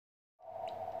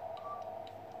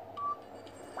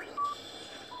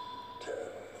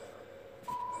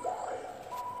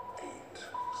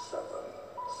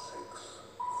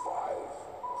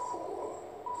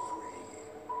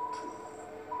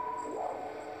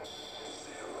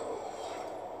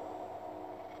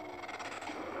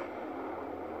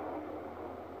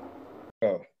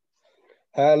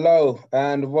Hello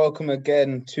and welcome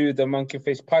again to the Monkey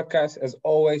Face podcast. As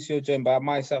always, you're joined by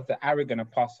myself, the arrogant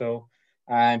apostle,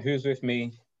 and who's with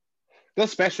me? The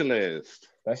specialist.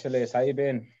 Specialist. How you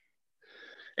been?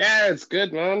 Yeah, it's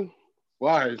good, man.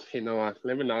 Well, what?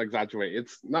 Let me not exaggerate.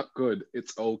 It's not good.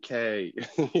 It's okay.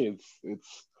 Okay.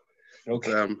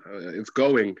 It's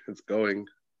going. It's going.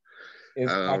 Is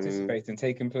Um, participating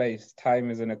taking place? Time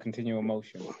is in a continual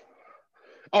motion.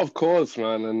 of course,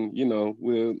 man, and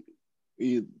we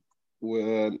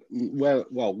we're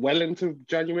well into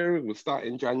January. We'll start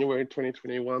in January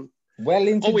 2021. Well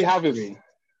into All we have is January.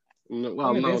 well,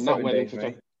 Only no, been not 7 well days, into.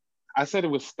 mate. I said it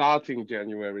was starting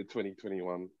January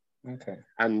 2021. Okay.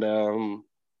 And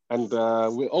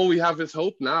we all we have is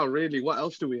hope now. Really, what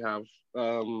else do we have?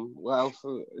 What else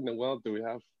in the world do we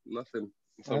have? Nothing.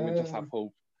 So we just have Um,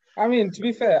 hope. I mean, to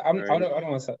be fair, Right? I don't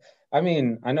want to. I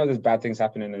mean, I know there's bad things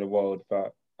happening in the world,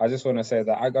 but I just want to say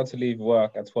that I got to leave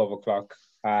work at 12 o'clock,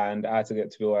 and I had to get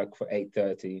to work for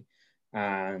 8:30,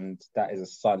 and that is a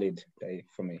solid day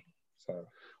for me. So,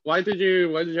 Why did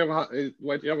you have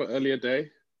an earlier day?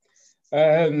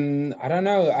 I don't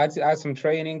know. I had some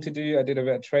training to do. I did a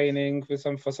bit of training for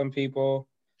some people,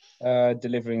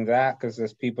 delivering that because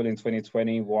there's people in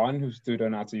 2021 who still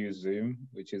don't know how to use Zoom,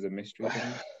 which is a mystery to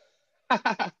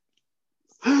me.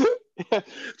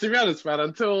 To be honest, man,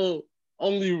 until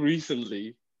only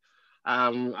recently,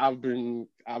 I've been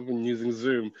using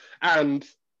Zoom, and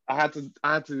I had to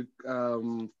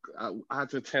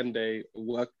attend a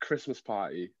work Christmas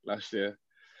party last year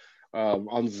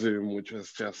on Zoom, which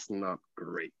was just not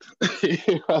great.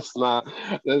 It was not.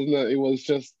 It was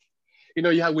just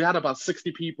we had about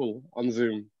 60 people on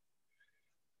Zoom,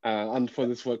 and for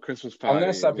this work Christmas I'm gonna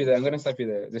party, stop and you it there. was I'm gonna just stop you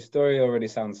there. The story already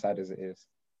sounds sad as it is.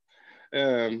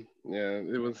 yeah,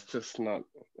 it was just not.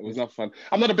 It was not fun.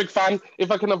 I'm not a big fan. If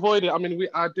I can avoid it, I mean,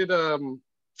 I did a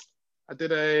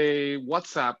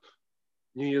WhatsApp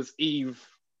New Year's Eve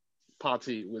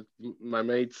party with my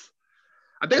mates.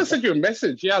 I think I sent you a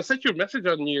message. Yeah, I sent you a message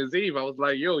on New Year's Eve. I was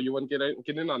like, "Yo, you want to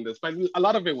get in on this?" But a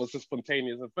lot of it was just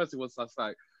spontaneous. At first, it was just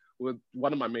like with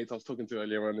one of my mates I was talking to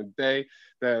earlier on in the day.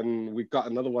 Then we got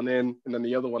another one in, and then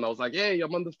the other one I was like, "Hey,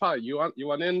 I'm on this party. You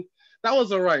want in?" That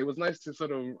was all right. It was nice to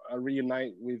sort of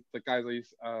reunite with the guys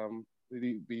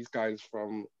these guys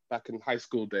from back in high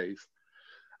school days.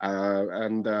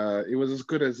 And it was as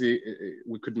good as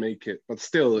we could make it, but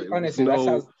still, it was Honestly, that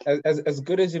no. sounds as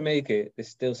good as you make it. It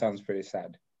still sounds pretty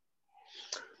sad.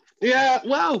 Yeah,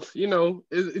 well,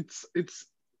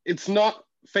 it's not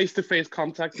face to face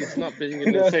contact. It's not being in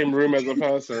You the know, same room as a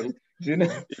person. do you know?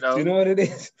 You Do you know. know what it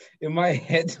is? In my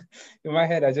head,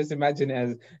 I just imagine it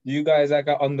as you guys like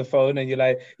are on the phone and you're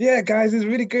like, "Yeah, guys, it's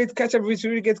really great to catch up. It's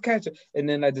really good to catch up." And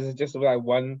then like there's just like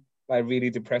one like really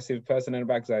depressive person in the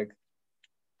back's like,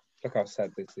 "Look how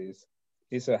sad this is.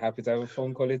 He's so happy to have a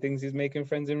phone call. He thinks he's making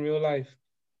friends in real life."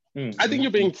 I think you're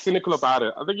being cynical about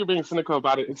it. I think you're being cynical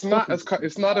about it. It's not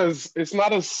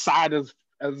as sad as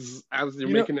you're You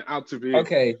know, making it out to be.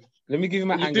 okay, let me give you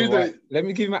my You angle do why. the. Let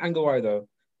me give you my angle why though.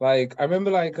 Like I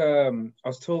remember like I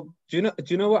was told, do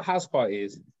you know what house party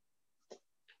is?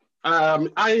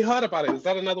 I heard about it. Is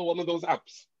that another one of those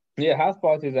apps? Yeah, house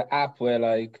party is an app where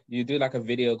like you do like a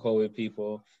video call with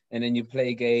people and then you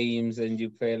play games and you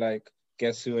play like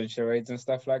guess who and charades and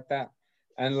stuff like that.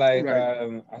 And like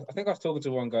Right. I think I was talking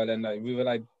to one girl and like we were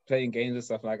like playing games and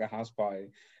stuff like a house party.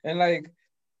 And like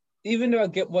even though I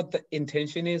get what the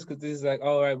intention is, because this is like,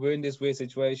 all right, we're in this weird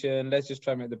situation, let's just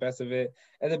try and make the best of it.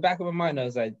 At the back of my mind, I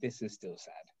was like, this is still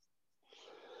sad.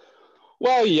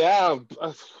 Well, yeah,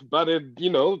 but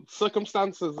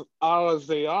circumstances are as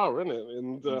they are, isn't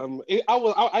it? And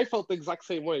I felt the exact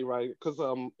same way, right? Because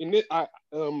in it,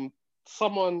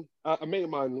 someone, a mate of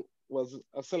mine, was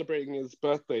celebrating his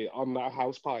birthday on that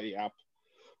house party app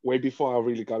way before I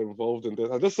really got involved in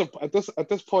this. At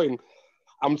this point,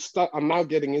 I'm stuck. I'm now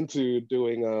getting into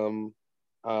doing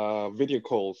video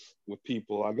calls with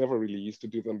people. I never really used to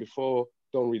do them before.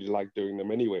 Don't really like doing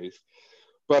them anyways.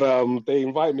 But they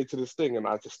invited me to this thing, and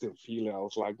I just didn't feel it. I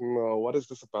was like, no, what is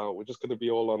this about? We're just going to be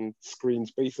all on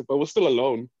screens, basically, but we're still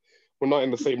alone. We're not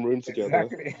in the same room together.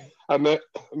 Exactly. And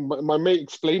my mate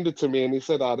explained it to me, and he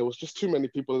said, there was just too many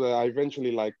people that I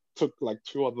eventually like took like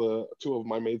two of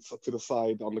my mates to the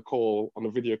side on the call, on the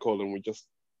video call, and we just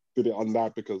did it on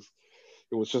that because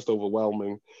it was just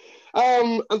overwhelming.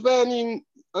 And then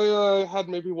I had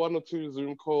maybe one or two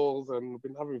Zoom calls, and I've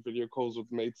been having video calls with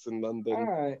mates in All London.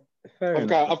 right, fair I've enough.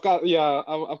 got, I've got, yeah,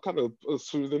 I've kind of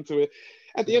soothed into it.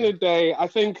 At the end of the day, I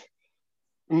think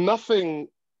nothing,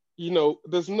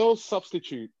 there's no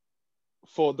substitute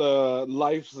for the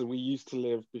lives that we used to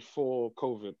live before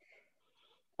COVID.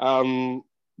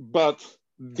 But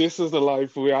this is the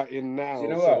life we are in Do you now.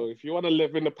 know what? So if you want to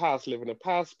live in the past, live in the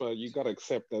past, but you gotta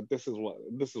accept that this is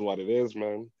what it is,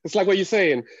 man. It's like what you're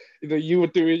saying. You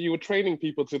were training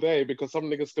people today because some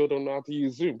niggas still don't know how to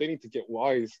use Zoom. They need to get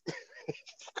wise.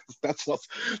 that's what's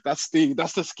that's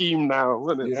the scheme now,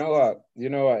 isn't You it? know what? You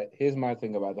know what? Here's my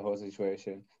thing about the whole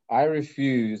situation. I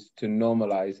refuse to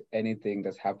normalize anything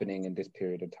that's happening in this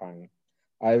period of time.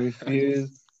 I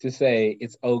refuse to say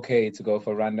it's okay to go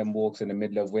for random walks in the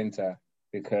middle of winter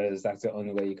because that's the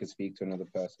only way you could speak to another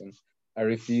person. I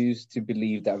refuse to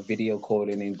believe that video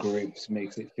calling in groups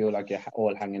makes it feel like you're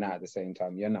all hanging out at the same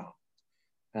time. You're not.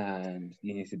 And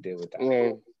you need to deal with that.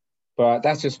 Yeah. But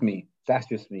that's just me. That's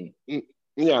just me.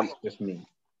 Yeah. That's just me.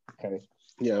 Okay.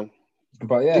 Yeah.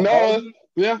 But yeah, No,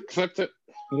 yeah, accept it.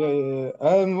 yeah.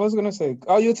 What was I gonna say?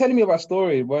 Oh, you were telling me about a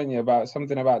story, weren't you? About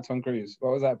something about Tom Cruise.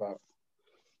 What was that about?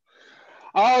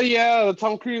 Oh yeah, the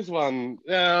Tom Cruise one.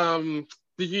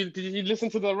 Did you listen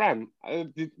to the rant?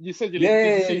 You said Yeah, did yeah,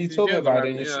 you yeah. see You did you told me hear the about it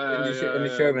rant? in Yeah, in the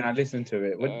yeah, show, and I listened to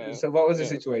it. yeah. So, what was the Yeah.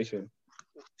 situation?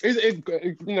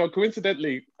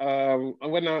 Coincidentally,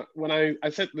 when I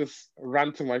said this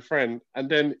rant to my friend, and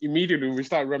then immediately we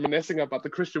started reminiscing about the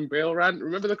Christian Bale rant.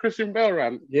 Remember the Christian Bale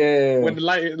rant? Yeah, When the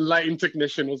lighting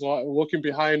technician was walking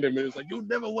behind him and was like, "You'll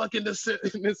never work in this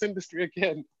industry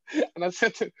again." And I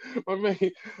said to my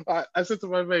mate, I said to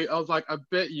my mate, I was like, "I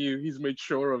bet you he's made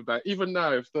sure of that. Even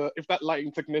now, if that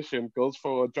lighting technician goes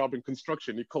for a job in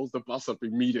construction, he calls the boss up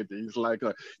immediately. He's like,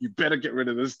 you better get rid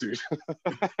of this dude."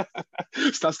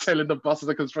 Starts telling the boss of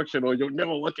the construction, or you'll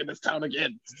never work in this town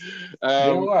again. you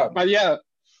know what? But yeah,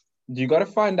 You gotta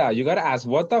find out. You gotta ask,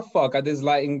 what the fuck are these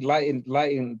lighting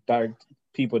direct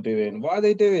people doing? What are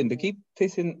they doing? They keep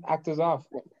pissing actors off.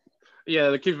 yeah,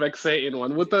 the keep vexating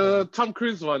one. With the Tom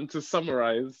Cruise one, to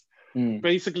summarize, Mm.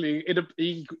 basically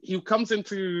he comes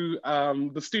into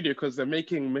the studio because they're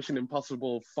making Mission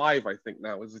Impossible 5, I think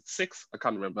now. Is it 6? I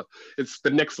can't remember. It's the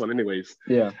next one anyways.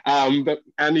 Yeah.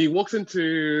 And he walks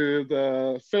into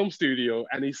the film studio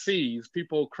and he sees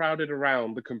people crowded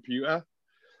around the computer,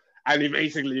 and he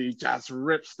basically just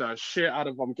rips the shit out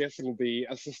of, I'm guessing, the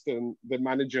assistant, the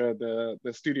manager,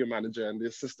 the studio manager, and the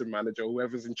assistant manager,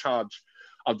 whoever's in charge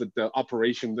of the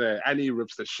operation there. And he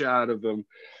rips the shit out of them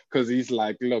because he's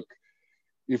like, look,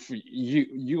 if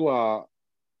you are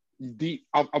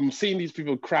I'm seeing these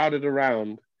people crowded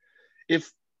around. If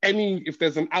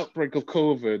there's an outbreak of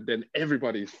COVID, then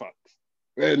everybody's fucked.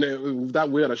 And that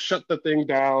we're gonna shut the thing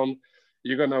down.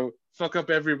 You're gonna fuck up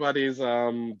everybody's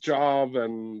job,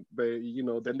 and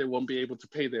then they won't be able to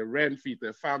pay their rent, feed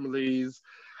their families.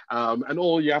 And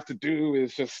all you have to do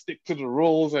is just stick to the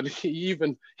rules. And he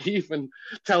even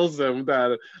tells them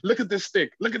that, look at this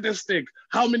stick.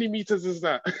 How many meters is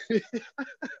that?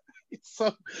 it's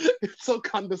so it's so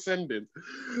condescending.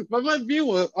 But my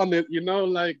view on it,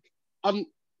 like, I'm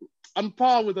on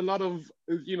par with a lot of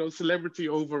celebrity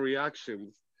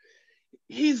overreactions.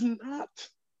 He's not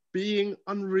being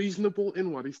unreasonable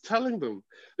in what he's telling them,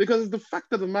 because the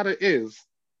fact of the matter is,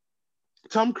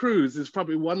 Tom Cruise is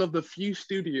probably one of the few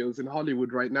studios in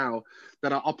Hollywood right now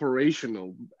that are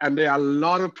operational, and there are a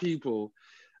lot of people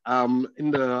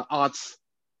in the arts,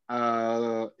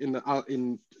 in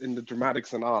the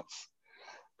dramatics and arts,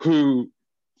 who,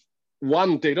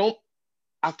 one,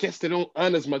 I guess they don't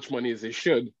earn as much money as they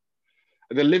should.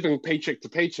 They're living paycheck to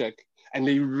paycheck, and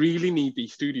they really need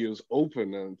these studios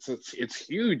open, and it's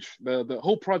huge. The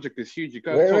whole project is huge. You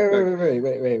gotta talk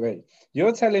that. Wait.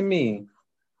 You're telling me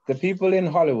the people in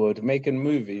Hollywood making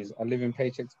movies are living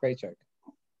paycheck to paycheck?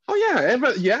 Oh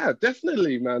yeah, yeah,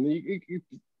 definitely, man.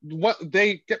 What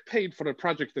they get paid for the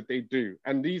projects that they do,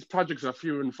 and these projects are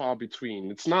few and far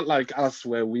between. It's not like us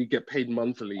where we get paid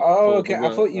monthly Oh, for the okay. I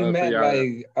work. thought you meant Yeah,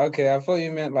 like, okay. I thought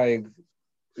you meant like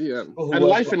yeah. people who And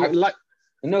work life for in like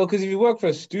no, because if you work for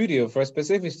a studio, for a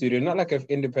specific studio, not like an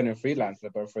independent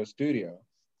freelancer, but for a studio.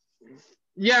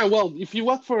 Yeah, well, if you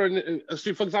work for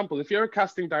for example, if you're a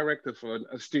casting director for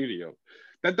a studio,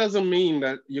 that doesn't mean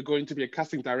that you're going to be a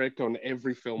casting director on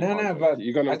every film No, project. but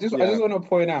You're I gonna, just yeah, want to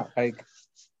point out, like,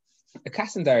 a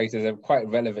casting director is a quite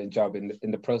relevant job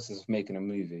in the process of making a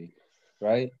movie,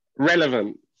 right?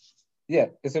 relevant. Yeah,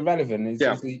 it's irrelevant.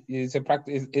 Yeah, It's a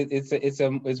practice.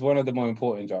 It's one of the more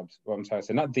important jobs. What I'm trying to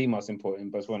say, not the most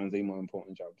important, but it's one of the more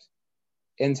important jobs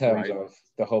in terms right. of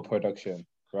the whole production,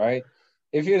 right?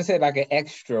 If you say like an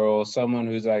extra or someone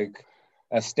who's like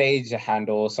a stage hand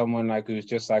or someone like who's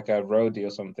just like a roadie or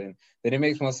something, then it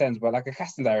makes more sense. But like a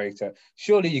casting director,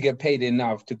 surely you get paid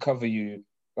enough to cover you,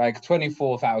 like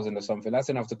 24,000 or something. That's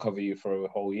enough to cover you for a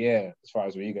whole year, as far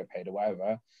as where you get paid or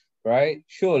whatever, right?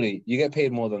 Surely you get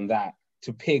paid more than that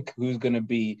to pick who's going to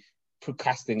be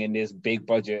casting in this big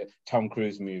budget Tom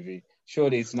Cruise movie.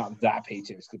 Surely it's not that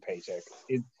paycheck to paycheck.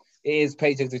 It is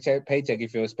paycheck to paycheck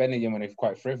if you're spending your money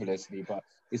quite frivolously, but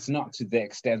it's not to the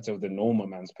extent of the normal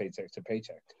man's paycheck to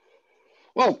paycheck.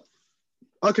 Well,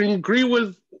 I can agree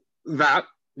with that,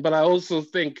 but I also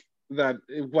think that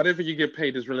whatever you get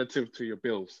paid is relative to your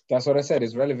bills. That's what I said.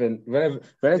 It's relative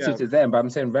to them, but I'm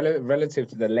saying relative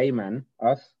to the layman,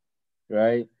 us,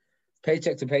 right?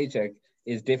 Paycheck to paycheck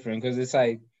is different because it's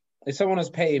like if someone was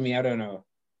paying me, I don't know,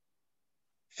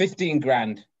 15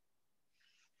 grand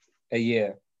a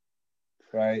year,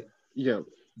 right? Yeah.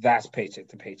 That's paycheck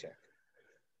to paycheck.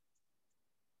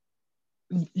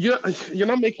 You're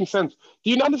not making sense.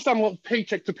 Do you understand what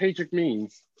paycheck to paycheck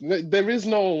means? There is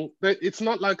no. It's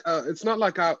not like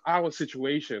our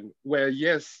situation where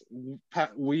yes,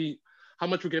 we how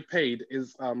much we get paid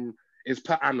is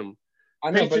per annum.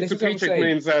 I know, Paycheck to paycheck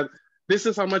means that this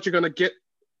is how much you're gonna get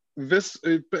this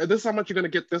is how much you're gonna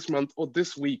get this month or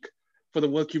this week for the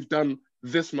work you've done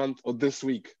this month or this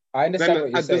week. I understand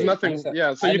what you're saying. There's nothing.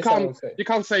 Yeah, so you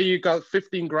can't say you got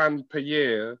 15 grand per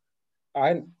year.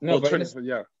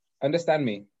 Understand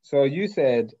me. So you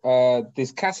said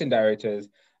these casting directors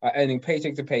are earning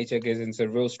paycheck to paycheck is it's a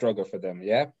real struggle for them,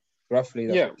 yeah? Roughly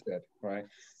that's what you said, right?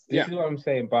 This is what I'm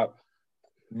saying, but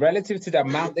relative to the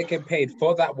amount they get paid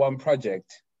for that one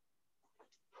project,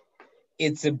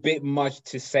 it's a bit much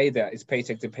to say that it's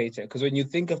paycheck to paycheck. Because when you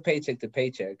think of paycheck to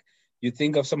paycheck, you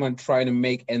think of someone trying to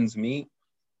make ends meet.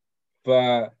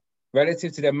 But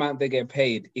relative to the amount they get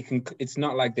paid, it's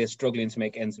not like they're struggling to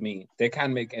make ends meet. They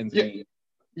can make ends meet.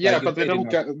 Yeah, but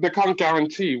they can't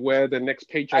guarantee where the next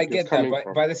paycheck is coming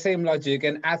from. By the same logic,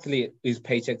 an athlete is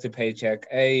paycheck to paycheck.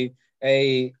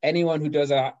 Anyone who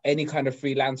does any kind of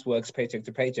freelance work's paycheck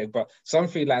to paycheck. But some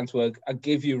freelance work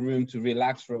give you room to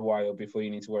relax for a while before you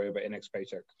need to worry about your next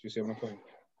paycheck. Do you see what I'm saying?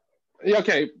 Yeah,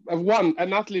 okay.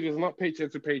 An athlete is not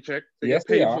paycheck to paycheck. Yes,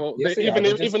 they are.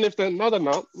 Even if they're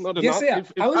not. Yes, they are.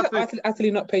 How is an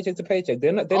athlete not paycheck to paycheck?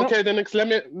 They're not. Okay, then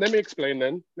let me explain.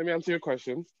 Then let me answer your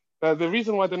question. The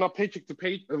reason why they're not paycheck to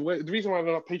pay, the reason why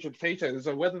they're not paycheck to paycheck is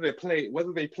that whether they play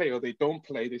or they don't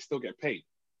play, they still get paid.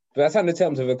 But that's under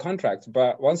terms of a contract.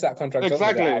 But once that contract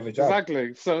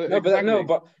exactly. So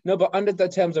but under the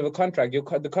terms of a contract,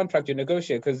 the contract you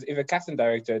negotiate. Because if a casting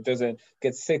director doesn't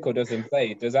get sick or doesn't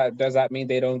play, does that mean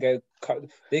they don't get?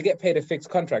 They get paid a fixed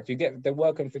contract. They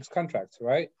work on fixed contracts,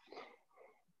 right?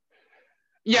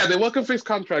 Yeah, they work on fixed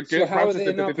contract. So how are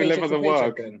they not deliver the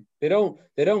work? Then? They don't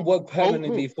work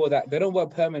permanently for that. They don't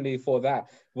work permanently for that.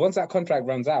 Once that contract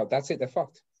runs out, that's it. They're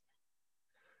fucked.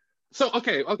 So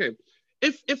okay.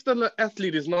 If the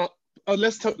athlete is not,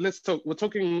 let's talk. We're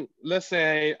talking. Let's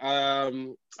say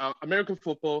American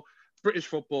football, British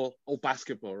football, or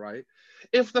basketball, right?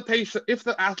 If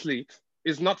the athlete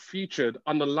is not featured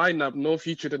on the lineup, nor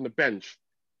featured in the bench,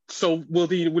 so will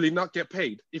he not get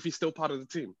paid if he's still part of the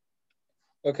team?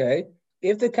 Okay.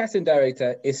 If the casting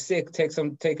director is sick,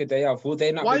 take a day off. Will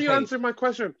they not? Why are you answering my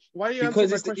question?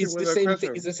 Because it's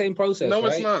the same process. No,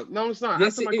 right? It's not. No, it's not.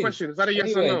 Yes, Answer my question. Is that a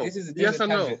yes or no? Yes or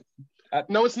no?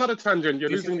 No, it's not a tangent. You're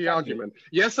losing the argument.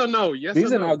 Yes or no? Yes or no?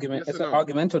 It's an argument. It's an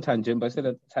argumental tangent, but it's still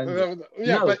a tangent.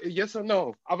 But yes or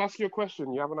no? I've asked you a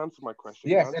question. You haven't answered my question.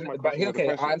 Yes,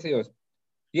 I'll answer yours.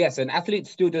 Yes, an athlete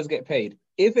still does get paid.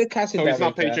 If a casting director, he's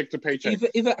not paycheck to paycheck.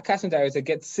 If a casting director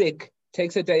gets sick,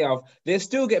 takes a day off, they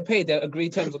still get paid their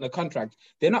agreed terms on the contract.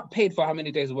 They're not paid for how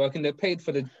many days of working. They're paid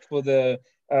for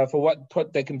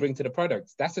what they can bring to the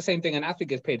product. That's the same thing. An athlete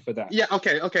gets paid for that. Yeah.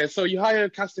 Okay. So you hire a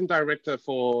casting director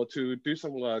to do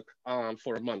some work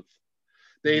for a month.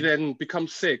 They then become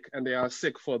sick and they are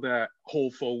sick for their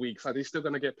whole 4 weeks. Are they still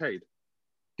going to get paid?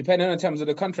 Depending on terms of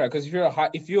the contract, because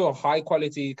if you're a high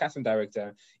quality casting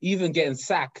director, even getting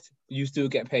sacked, you still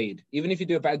get paid. Even if you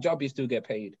do a bad job, you still get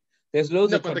paid. There's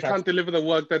loads of contracts. But they can't deliver the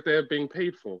work that they're being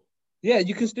paid for. Yeah,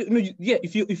 you can still.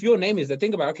 If your name is there,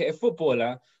 think about a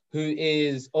footballer who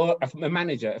is or a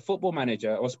manager, a football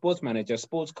manager or sports manager,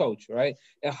 sports coach, right?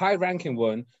 A high-ranking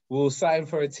one will sign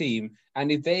for a team,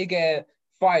 and if they get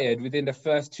fired within the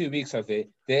first 2 weeks of it,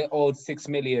 they're owed $6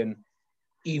 million,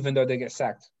 even though they get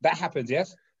sacked. That happens,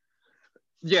 yes.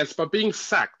 Yes, but being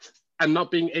sacked and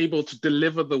not being able to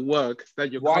deliver the work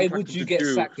that you're contracted to do. Why would you get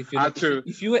sacked if you're not?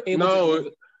 If you were able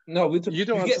to. No, you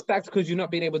get sacked because you're not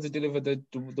being able to deliver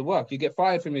the work. You get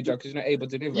fired from your job because you're not able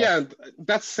to deliver. Yeah,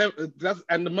 that's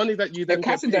and the money that you then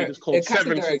get paid is called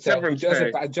severance pay.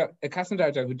 A casting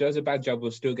director who does a bad job will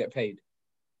still get paid.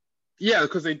 Yeah,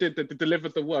 because they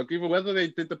delivered the work. Even whether they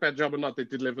did the bad job or not, they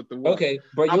delivered the work. Okay,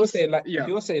 but you're saying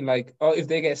if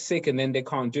they get sick and then they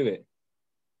can't do it.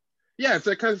 Yeah, if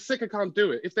they're sick and can't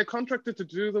do it. If they're contracted to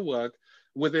do the work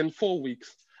within 4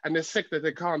 weeks and they're sick that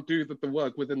they can't do the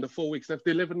work within the 4 weeks, they've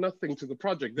delivered nothing to the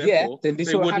project. Yeah, Therefore, then this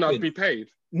they will would not happen. be paid.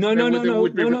 No, no, no, They no,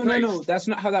 would be no, no, no, no. replaced. That's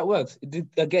not how that works.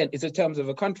 Again, it's in terms of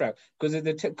a contract, because if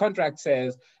the contract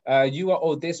says you are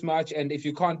owed this much, and if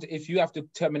you have to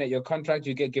terminate your contract,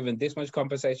 you get given this much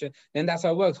compensation. Then that's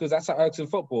how it works, because that's how it works in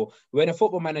football. When a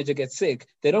football manager gets sick,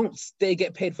 they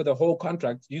get paid for the whole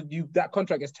contract. That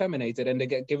contract gets terminated, and they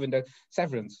get given the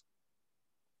severance.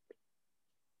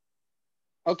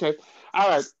 Okay, all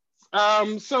right.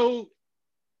 So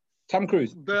Tom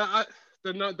Cruise.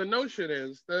 the notion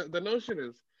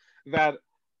is that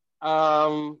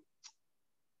um,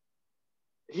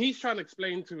 he's trying to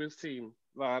explain to his team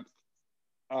that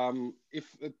if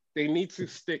they need to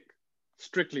stick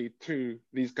strictly to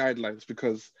these guidelines,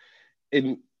 because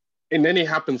in any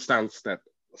happenstance that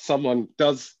someone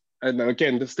does, and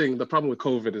again, the problem with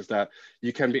COVID is that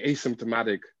you can be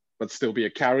asymptomatic but still be a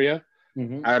carrier,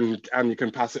 and you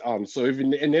can pass it on. So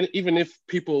even if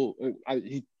people,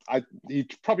 he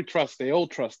probably they all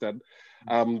trust that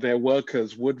their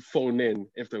workers would phone in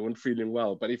if they weren't feeling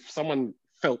well. But if someone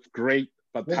felt great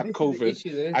but had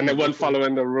COVID and they weren't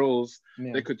following the rules,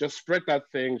 they could just spread that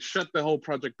thing, shut the whole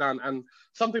project down. And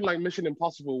something like Mission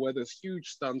Impossible, where there's huge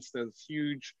stunts, there's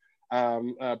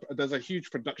a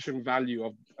huge production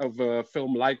value of a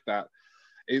film like that.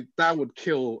 That would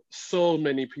kill so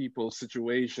many people's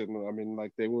situation. I mean,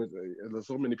 like there's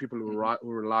so many people who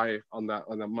rely on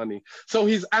that money. So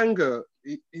his anger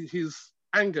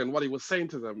and what he was saying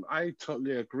to them, I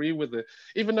totally agree with it.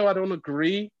 Even though I don't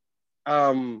agree,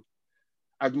 I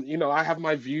have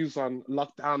my views on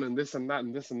lockdown and this and that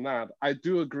and this and that. I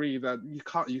do agree that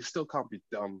you still can't be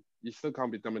dumb. You still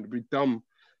can't be dumb, and to be dumb,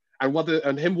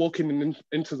 and him walking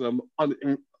into them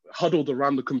huddled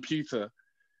around the computer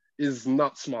is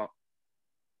not smart.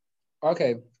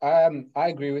 Okay, I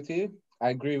agree with you. I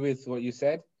agree with what you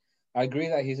said. I agree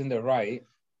that he's in the right,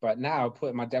 but now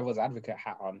put my devil's advocate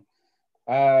hat on.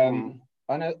 On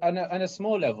a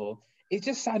small level, it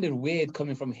just sounded weird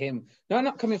coming from him. No,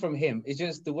 not coming from him. It's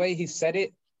just the way he said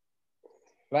it.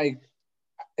 Like,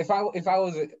 if I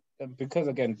was, because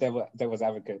again, devil's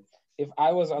advocate. If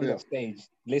I was on the stage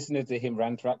listening to him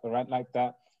rant like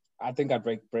that, I think I'd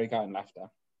break out in laughter.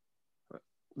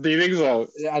 Do you think so?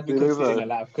 Yeah, I'd be considering a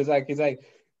laugh, because he's like,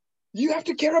 you have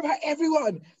to care about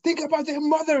everyone. Think about their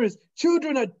mothers.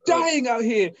 Children are dying out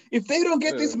here. If they don't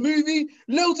get this movie,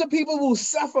 loads of people will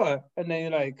suffer. And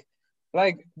then you're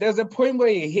like there's a point where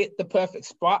he hit the perfect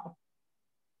spot,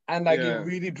 and he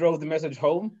really drove the message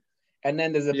home. And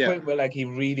then there's a point where he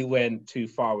really went too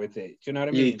far with it. Do you know what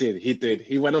I mean? He did.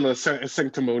 He went on a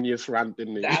sanctimonious rant,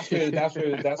 didn't he? That's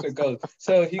where it goes.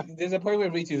 So there's a point where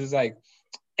Reaches is like,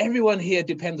 everyone here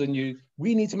depends on you.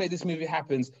 We need to make this movie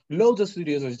happen. Loads of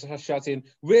studios are just shutting.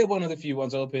 We're one of the few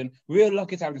ones open. We're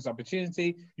lucky to have this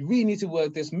opportunity. We need to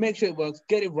work this, make sure it works,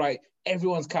 get it right.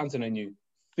 Everyone's counting on you.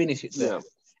 Finish it there. Yeah.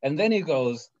 And then he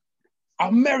goes,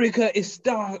 America is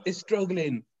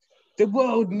struggling. The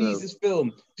world needs this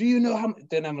film. Do you know how?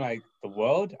 Then I'm like, the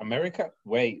world? America?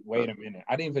 Wait a minute.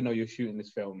 I didn't even know you're shooting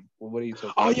this film. What are you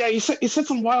talking about? Yeah, he said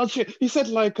some wild shit. He said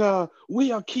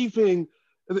we are keeping...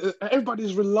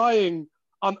 everybody's relying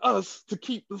on us to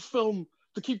keep the film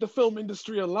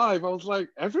industry alive. I was like,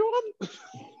 everyone?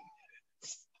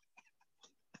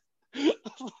 I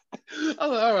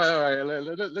was like, all right.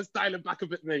 Let's dial it back a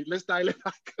bit, mate. Let's dial it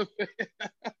back a bit.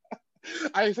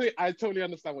 I totally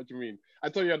understand what you mean. I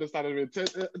totally understand what you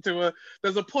mean.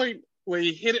 There's a point where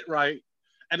he hit it right,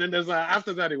 and then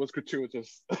after that it was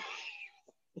gratuitous.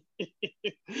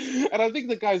 And I think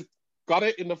the guy's got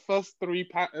it in the first 3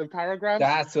 paragraphs.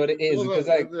 That's what it is. Because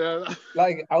I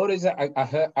would have said,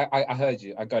 I heard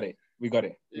you. I got it. We got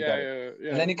it. Yeah.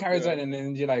 And then he carries on, and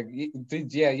then you're like,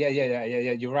 yeah.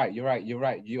 You're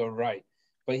right.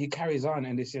 But he carries on,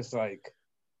 and it's just like,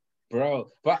 bro.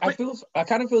 But I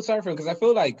kind of feel sorry for him, because I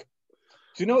feel like,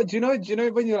 do you know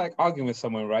when you're arguing with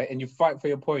someone, right? And you fight for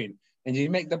your point, and you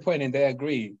make the point, and they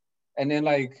agree, and then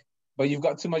but you've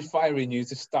got too much fire in you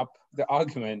to stop the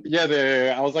argument.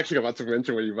 Yeah. I was actually about to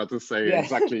mention what you're about to say. Yeah.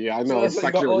 Exactly. I know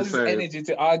exactly what you're saying. All this energy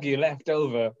to argue left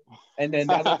over, and then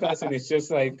the other person is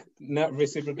just not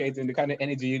reciprocating the kind of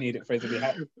energy you need for it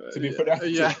to be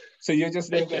productive. Yeah. So you're just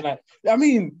there I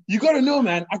mean, you gotta know,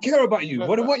 man. I care about you.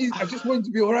 I just want you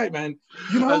to be all right, man.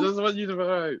 You know. I just want you to be all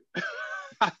right.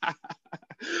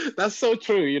 That's so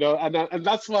true, and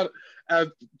that's what.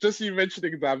 Just you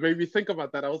mentioning that made me think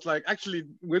about that. I was like, actually,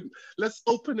 let's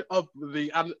open up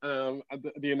the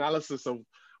analysis of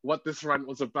what this rant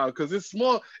was about, because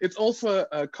it's also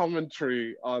a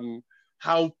commentary on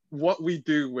what we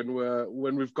do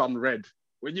when we've gone red.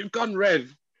 When you've gone red,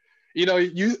 You know,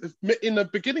 you in the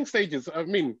beginning stages. I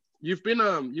mean, you've been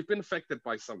affected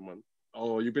by someone,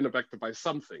 or you've been affected by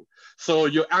something. So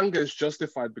your anger is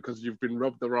justified because you've been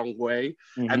rubbed the wrong way,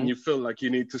 and Mm-hmm. you feel like you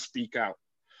need to speak out.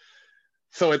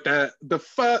 So at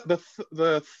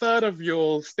the third of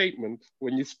your statement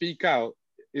when you speak out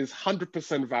is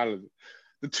 100% valid.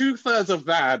 The two-thirds of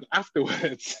that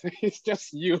afterwards is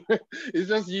just you. It's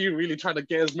just you really trying to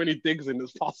get as many digs in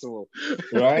as possible.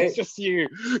 It's Right? just you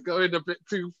going a bit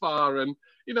too far, and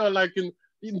like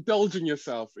indulging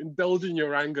yourself, indulging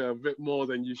your anger a bit more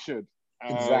than you should.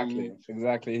 Exactly.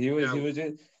 Exactly. He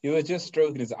Yeah, was just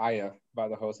stroking his ire about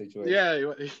the whole situation.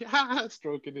 yeah, yeah,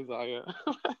 stroking his eye.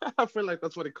 I feel like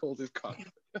that's what he calls his cock.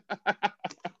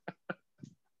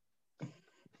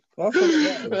 That's what it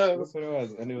was. That's what it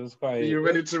was. And it was Are quite you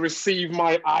ready to receive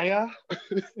my ire?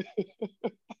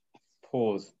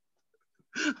 pause.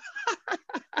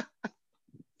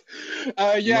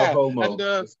 No Yeah, and homo.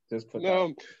 Just put that.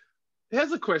 no.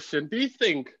 Here's a question. Do you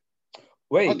think?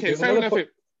 Wait, Okay, fair enough.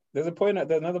 there's a point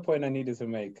there's another point I needed to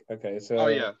make. Okay, Oh so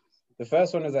yeah. the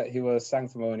first one is that he was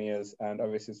sanctimonious and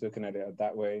obviously looking at it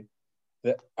that way.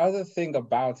 The other thing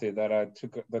about it that I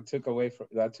took away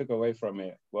from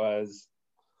it was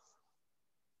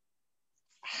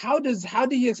how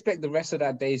do you expect the rest of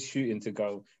that day's shooting to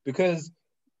go? Because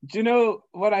do you know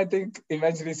what I think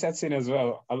eventually sets in as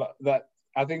well? A lot that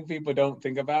I think people don't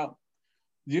think about.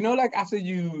 You know, like after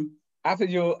your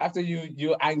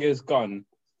anger is gone,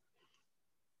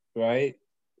 right?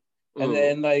 And Mm.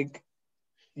 then like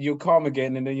you calm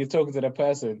again, and then you're talking to the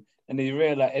person, and then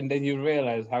you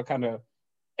realize how kind of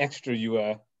extra you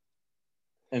were,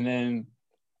 and then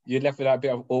you're left with that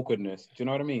bit of awkwardness. Do you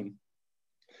know what I mean?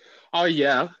 Oh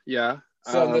yeah, yeah.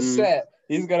 So on the set,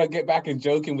 he's gonna get back and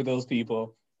joking with those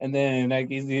people, and then like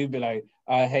he'll be like,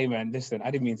 "Hey man, listen,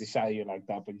 I didn't mean to shout at you like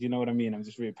that, but you know what I mean. I'm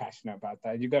just really passionate about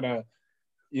that. You gotta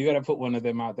put one of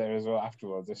them out there as well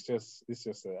afterwards. It's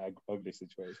just an ugly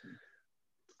situation."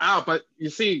 But you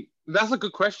see, that's a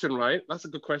good question, right? That's a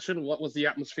good question. What was the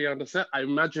atmosphere on the set? I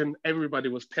imagine everybody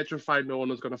was petrified no one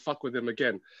was going to fuck with him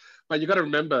again. But you got to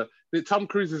remember that Tom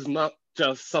Cruise is not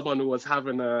just someone who was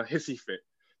having a hissy fit.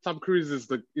 Tom Cruise is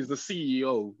the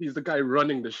CEO. He's the guy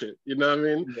running the shit. You know what I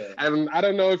mean? Yeah, And I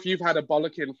don't know if you've had a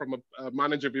bollocking from a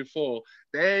manager before.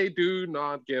 They do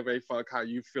not give a fuck how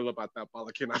you feel about that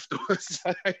bollocking afterwards.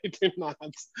 They do not.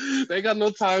 They got no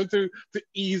time to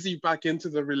ease you back into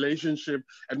the relationship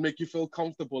and make you feel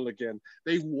comfortable again.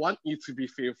 They want you to be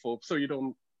fearful so you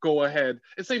don't go ahead.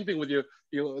 The same thing with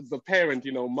the parent.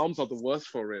 Moms are the worst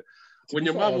for it. to When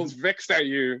be your mom fair, was vexed at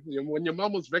you, when your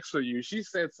mom was vexed for you, she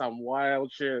said some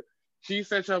wild shit. She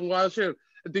said some wild shit.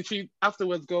 Did she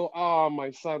afterwards go, "Oh,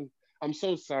 my son, I'm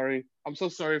so sorry. I'm so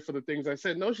sorry for the things I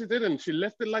said." No, she didn't. She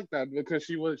left it like that because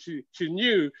she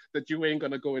knew that you ain't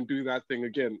gonna go and do that thing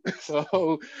again.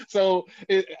 The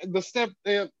step,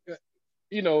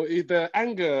 the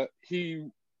anger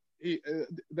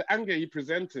the anger he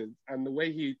presented and the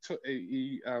way he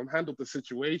handled the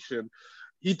situation,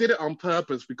 he did it on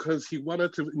purpose because he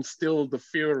wanted to instill the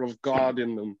fear of God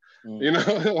in them.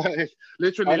 mm. Like I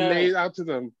literally lay know. it out to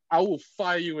them. I will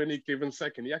fire you any given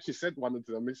second. He actually said one of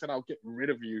them. He said, "I'll get rid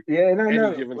of you Yeah, no, any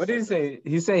no. given What did he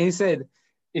second." say? He said,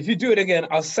 if you do it again,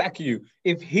 I'll sack you.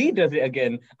 If he does it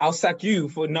again, I'll sack you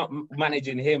for not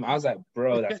managing him. I was like,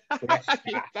 bro, that's fresh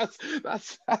gas.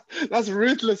 that's that's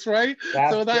ruthless, right?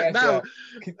 That's So that fresh. now,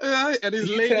 Yeah. and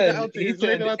He turned he he's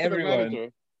laying it turned out to the everyone. manager.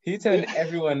 He turned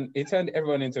everyone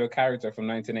into a character from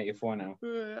 1984 now.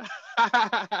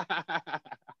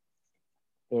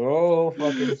 They're all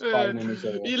fucking spying on each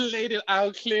other. He laid it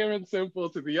out clear and simple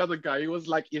to the other guy. He was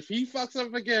like, "If he fucks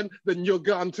up again, then you're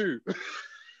gone too."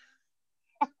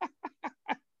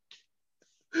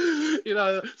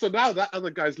 So now that other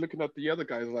guy's looking at the other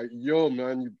guys like, "Yo,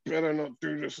 man, you better not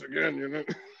do this again."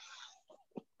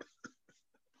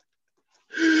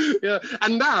 Yeah,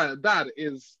 and that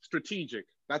is strategic.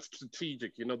 That's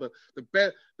strategic.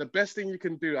 The best thing you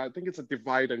can do, I think it's a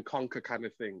divide and conquer kind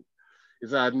of thing.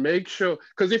 Is that make sure,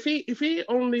 because if he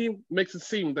only makes it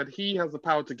seem that he has the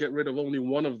power to get rid of only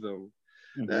one of them,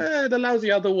 Mm-hmm. it allows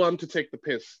the other one to take the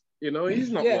piss. He's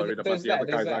not Yeah, worried about there's the other that.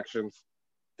 There's guy's that. actions.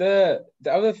 The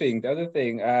other thing,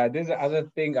 there's the other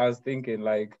thing I was thinking.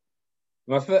 Like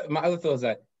my other thought was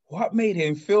like, what made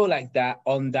him feel like that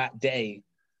on that day,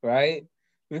 right?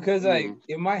 Because like Mm.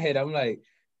 in my head, I'm like,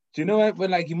 do you know what?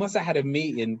 When like he must have had a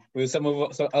meeting with some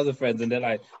other friends, and they're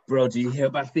like, "Bro, do you hear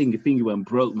about thing? The thing you went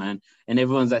broke, man." And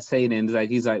everyone's like saying it, and like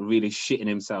he's like really shitting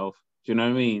himself. Do you know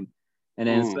what I mean? And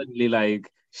then Mm. suddenly like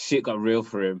shit got real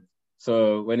for him.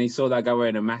 So when he saw that guy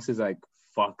wearing a mask, he's like,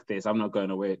 fuck this. I'm not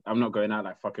going away. I'm not going out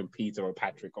like fucking Peter or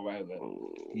Patrick or whatever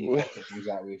he fucking hangs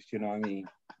out with. You know what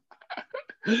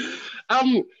I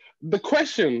mean? The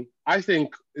question, I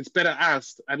think, is better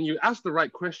asked, and you asked the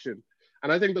right question.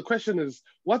 And I think the question is,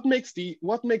 what makes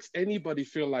anybody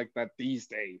feel like that these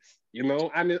days? You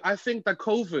know, and I think that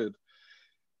COVID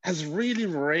has really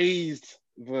raised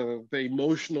the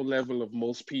emotional level of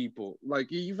most people.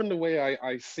 Like even the way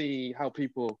I see how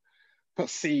people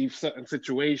perceive certain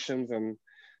situations and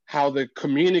how they're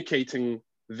communicating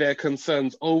their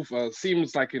concerns over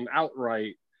seems like an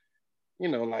outright, you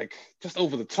know, like just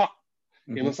over the top.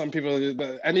 You know, some people,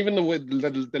 and even the way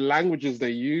the languages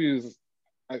they use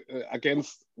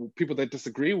against people they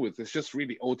disagree with, is just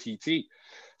really OTT.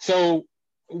 So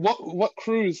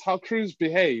how Cruz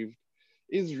behaved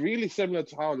is really similar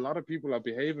to how a lot of people are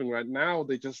behaving right now.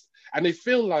 They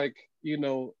feel like, you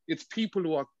know, it's people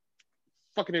who are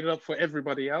fucking it up for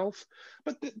everybody else.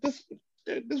 But this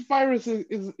virus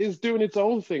is doing its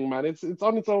own thing, man. It's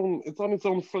on its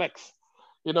own flex.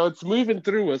 You know, it's moving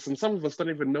through us, and some of us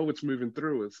don't even know it's moving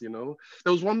through us. You know,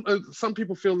 there was some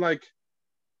people feel like,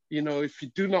 you know, if you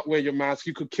do not wear your mask,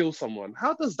 you could kill someone.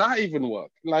 How does that even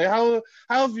work? Like, how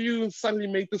have you suddenly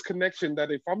made this connection that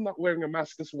if I'm not wearing a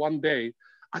mask this one day,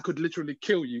 I could literally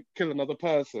kill another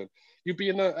person? You'd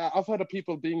be I've heard of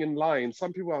people being in line.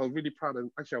 Some people are really proud. And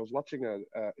actually, I was watching an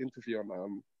interview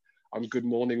on Good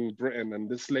Morning Britain, and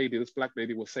this black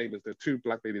lady was saying this. There are two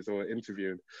black ladies who were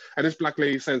interviewed, and this black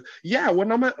lady says, "Yeah,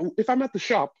 if I'm at the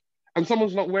shop and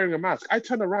someone's not wearing a mask, I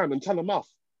turn around and tell them off."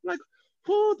 I'm like,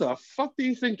 who the fuck do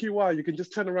you think you are? You can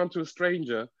just turn around to a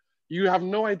stranger. You have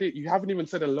no idea. You haven't even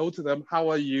said hello to them. How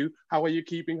are you? How are you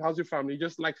keeping? How's your family?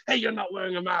 Just like, hey, you're not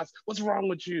wearing a mask. What's wrong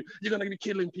with you? You're going to be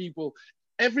killing people.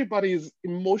 Everybody's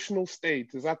emotional state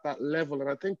is at that level. And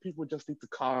I think people just need to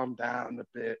calm down a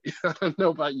bit. I don't know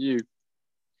about you. Do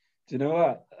you know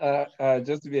what?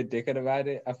 Just to be a dickhead about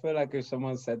it, I feel like if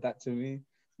someone said that to me,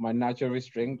 my natural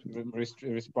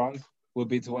response would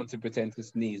be to want to pretend to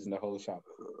sneeze in the whole shop.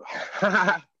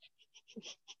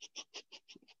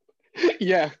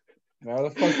 Yeah. Well,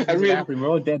 the fuck is happening? We're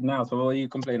all dead now, so what are you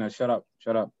complaining? Shut up,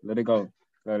 let it go.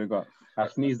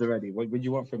 I've sneezed already. What do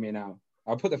you want from me now?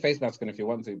 I'll put the face mask on if you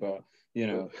want to, but you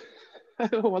know.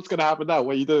 What's gonna happen now?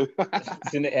 What you do?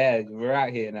 It's in the air. We're out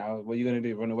here now. What are you gonna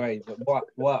do? Run away? But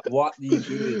what do you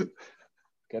do?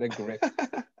 Get a grip.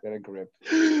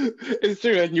 It's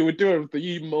true, and you would do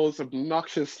the most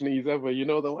obnoxious sneeze ever. You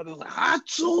know, the one that's like,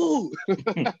 achoo!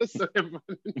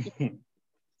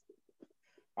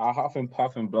 I'll huff and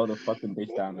puff and blow the fucking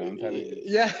bitch down there, I'm telling you.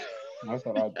 Yeah. That's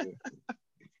what I'll do.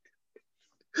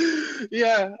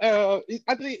 Yeah.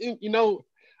 I think, you know,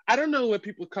 I don't know where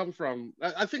people come from.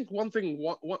 I think one thing,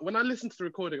 when I listened to the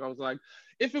recording, I was like,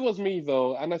 if it was me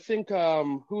though, and I think,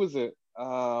 who is it?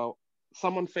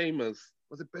 Someone famous.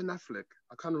 Was it Ben Affleck?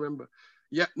 I can't remember.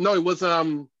 Yeah, no, it was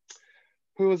who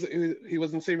was it? He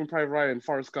was in Saving Private Ryan,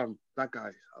 Forrest Gump, that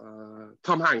guy.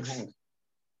 Tom Hanks.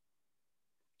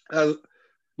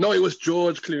 No, it was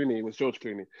George Clooney. George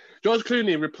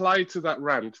Clooney replied to that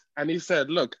rant, and he said,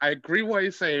 "Look, I agree what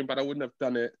he's saying, but I wouldn't have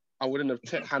done it. I wouldn't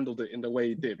have handled it in the way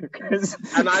he did."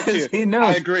 And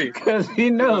I agree. Because he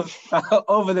knows how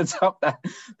over the top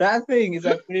that thing is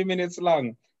like 3 minutes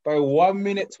long. By 1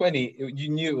 minute 20, you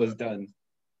knew it was done.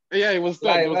 Yeah, it was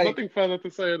done. There was nothing further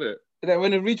to say in it.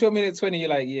 When it reached 1 minute 20, you're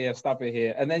like, yeah, stop it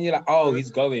here. And then you're like, oh,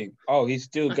 he's going. Oh, he's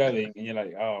still going. And you're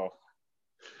like, oh.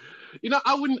 You know,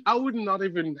 I would not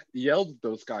even yelled at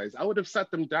those guys. I would have sat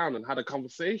them down and had a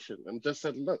conversation and just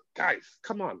said, look, guys,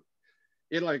 come on.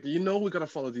 You're like, you know, we got to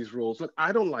follow these rules. Look,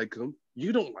 I don't like them.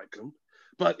 You don't like them.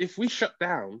 But if we shut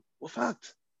down, we're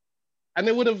fucked. And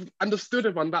they would have understood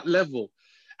him on that level.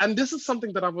 And this is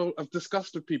something that I've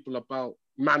discussed with people about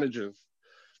managers.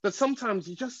 That sometimes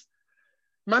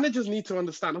managers need to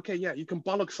understand, okay, yeah, you can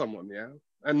bollock someone, yeah?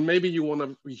 And maybe you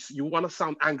want to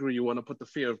sound angry, you want to put the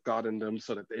fear of God in them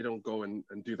so that they don't go and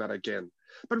do that again.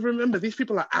 But remember, these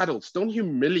people are adults. Don't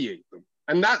humiliate them.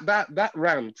 And that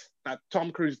rant that Tom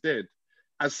Cruise did,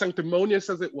 as sanctimonious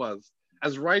as it was,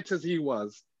 as right as he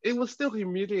was, it was still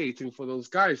humiliating for those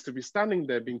guys to be standing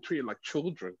there being treated like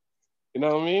children. You know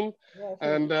what I mean? Yeah,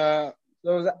 and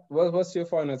so what's your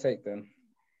final take then?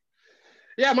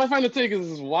 Yeah, my final take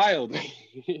is wild.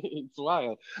 It's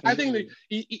wild. I think that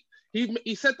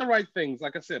he said the right things.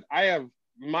 Like I said, I have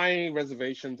my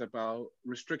reservations about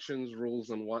restrictions, rules,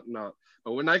 and whatnot.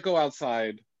 But when I go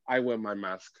outside, I wear my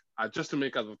mask just to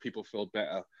make other people feel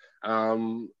better.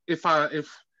 If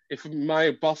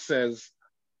my boss says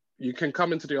you can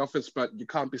come into the office, but you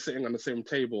can't be sitting on the same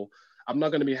table, I'm not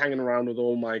going to be hanging around with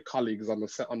all my colleagues on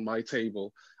my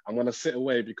table. I'm going to sit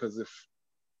away because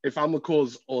if I'm the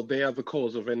cause or they are the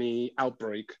cause of any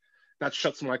outbreak, that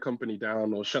shuts my company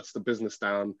down or shuts the business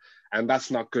down, and that's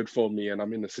not good for me. And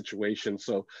I'm in a situation.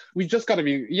 So we just got to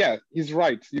be, yeah, he's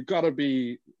right. You got to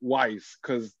be wise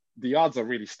because the odds are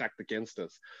really stacked against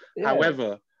us. Yeah.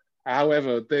 However,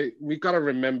 we got to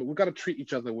remember, we got to treat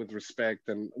each other with respect.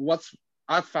 And what's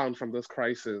I've found from this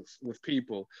crisis with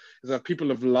people is that people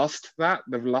have lost that.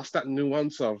 They've lost that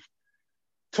nuance of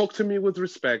talk to me with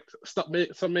respect. Stop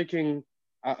making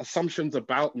assumptions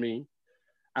about me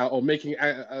or making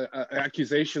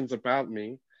accusations about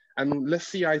me, and let's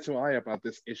see eye to eye about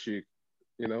this issue,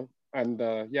 you know. And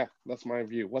yeah, that's my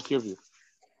view. What's your view?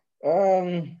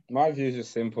 My views are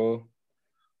simple.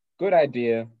 Good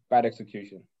idea, bad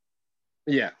execution.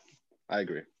 Yeah, I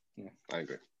agree. Yeah. I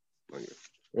agree.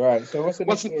 Right. So what's the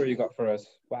next What's story you got for us?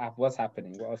 What's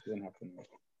happening? What else is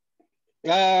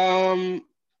happening?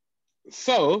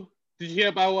 So did you hear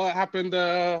about what happened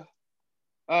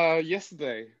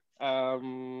yesterday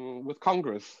with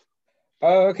Congress?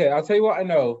 Oh, okay. I'll tell you what I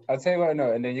know.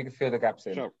 And then you can fill the gaps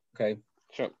in. Sure. Okay.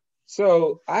 Sure.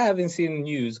 So I haven't seen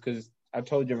news because I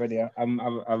told you already.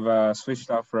 I've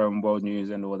switched off from world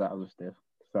news and all that other stuff.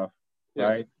 Yeah.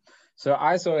 Right. So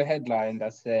I saw a headline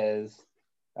that says,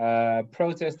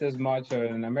 "Protesters march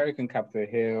on American Capitol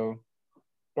Hill."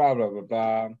 Blah blah blah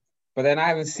blah. But then I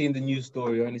haven't seen the news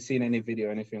story or only seen any video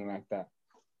or anything like that.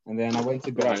 And then I went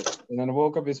to bed, and then I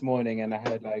woke up this morning and I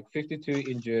had like 52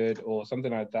 injured or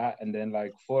something like that, and then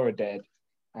like 4 are dead,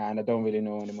 and I don't really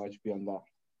know any much beyond that.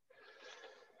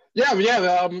 Yeah.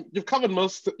 You've covered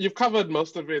most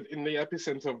of it in the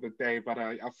epicenter of the day, but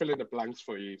I'll fill in the blanks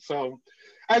for you. So,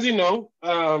 as you know,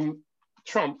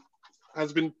 Trump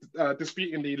has been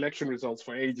disputing the election results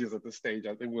for ages at this stage.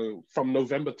 I think we're from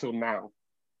November till now.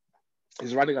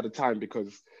 He's running out of time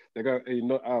because Joe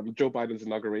Biden's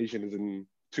inauguration is in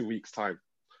 2 weeks' time.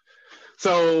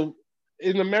 So,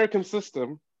 in the American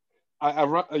system,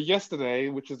 yesterday,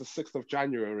 which is the 6th of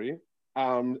January,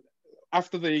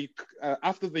 after the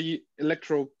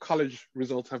electoral college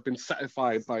results have been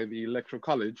certified by the electoral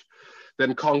college,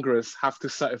 then Congress have to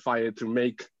certify it to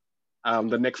make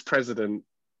the next president,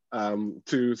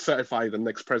 to certify the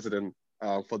next president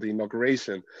for the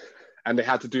inauguration. And they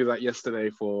had to do that yesterday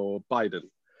for Biden.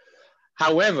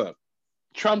 However,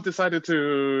 Trump decided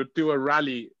to do a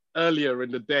rally earlier in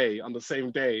the day, on the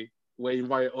same day, where he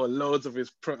invited loads of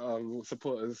his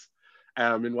supporters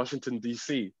in Washington,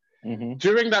 D.C. Mm-hmm.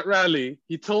 During that rally,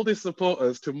 he told his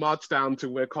supporters to march down to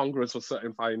where Congress was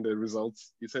certifying the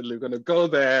results. He said, we're going to go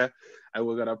there and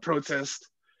we're going to protest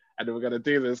and we're going to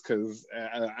do this because we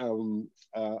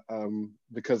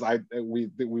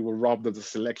were robbed of the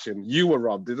selection. You were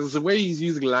robbed. There's the way he's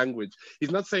using language.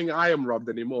 He's not saying I am robbed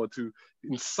anymore to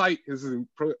incite his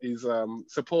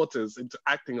supporters into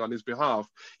acting on his behalf.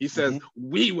 He says,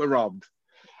 we were robbed.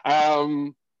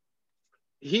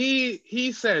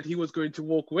 He said he was going to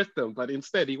walk with them, but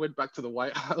instead he went back to the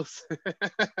White House.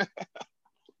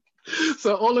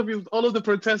 So all of the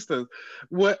protesters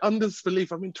were under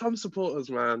disbelief. I mean, Trump supporters,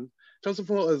 man. Trump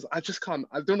supporters, I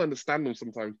don't understand them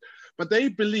sometimes. But they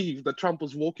believe that Trump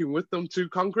was walking with them to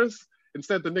Congress.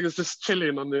 Instead, the nigga's just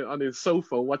chilling on his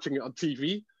sofa watching it on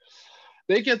TV.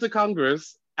 They get to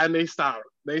Congress and they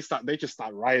just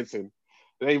start rioting.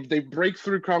 They break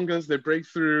through Congress, they break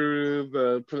through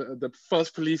the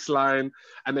first police line,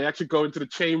 and they actually go into the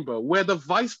chamber where the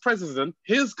vice president,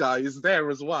 his guy, is there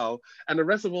as well, and the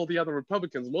rest of all the other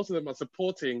Republicans, most of them are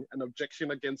supporting an objection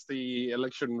against the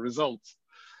election results.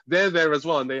 They're there as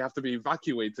well, and they have to be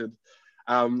evacuated.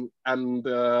 One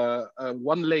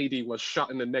lady was shot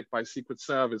in the neck by Secret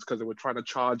Service because they were trying to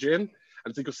charge in,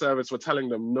 and Secret Service were telling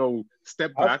them, no,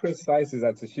 step back. How precise is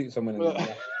that to shoot someone in the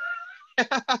neck?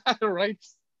 Right.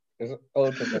 It's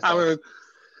ultra precise.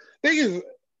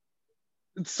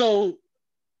 So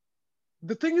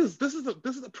the thing is, this is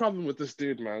the problem with this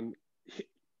dude, man.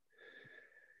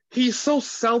 He's so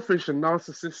selfish and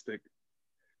narcissistic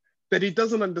that he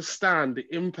doesn't understand the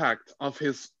impact of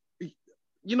his.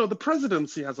 The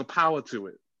presidency has a power to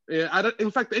it.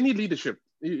 In fact, any leadership,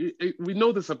 we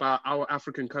know this about our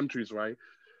African countries, right?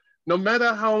 No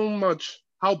matter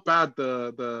how bad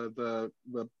the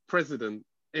president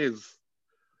is,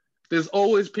 there's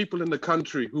always people in the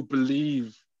country who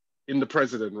believe in the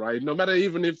president, right? No matter,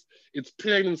 even if it's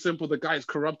plain and simple, the guy's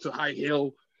corrupt to high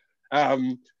heel,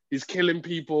 he's killing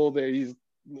people, he's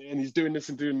doing this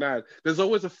and doing that. There's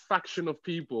always a faction of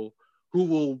people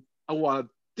who are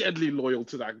deadly loyal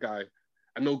to that guy,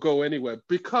 and they'll go anywhere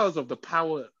because of the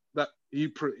power that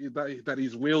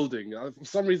he's wielding. For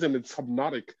some reason, it's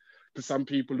hypnotic to some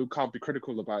people who can't be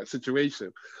critical about a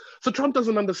situation. So Trump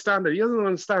doesn't understand it. He doesn't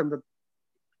understand that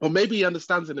or maybe he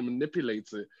understands it and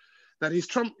manipulates it, that his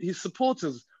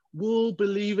supporters will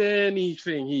believe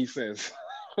anything he says.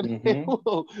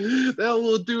 Mm-hmm. They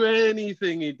will do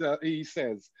anything he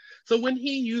says. So when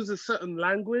he uses certain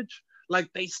language,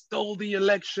 like they stole the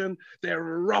election, they're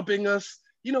robbing us,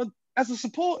 as a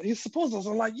support, his supporters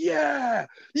are like, yeah,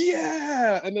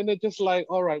 yeah, and then they're just like,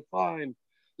 all right, fine,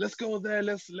 let's go there,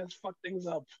 let's fuck things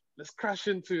up, let's crash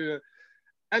into it.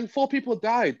 And 4 people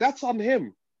died. That's on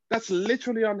him. That's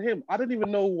literally on him. I don't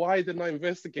even know why they're not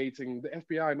investigating. The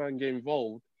FBI not get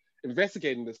involved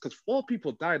investigating this, because 4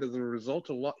 people died as a result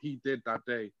of what he did that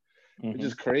day, which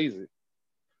is crazy.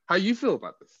 How you feel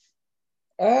about this?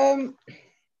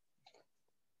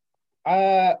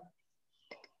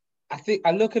 I think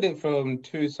I look at it from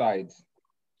two sides,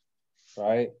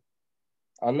 right?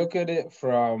 I look at it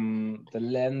from the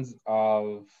lens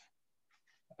of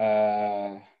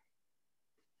the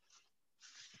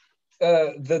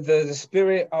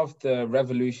spirit of the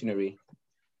revolutionary,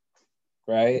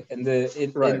 right? And the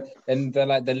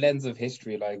like the lens of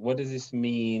history, like what does this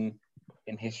mean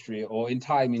in history or in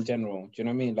time in general? Do you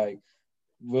know what I mean? Like,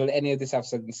 will any of this have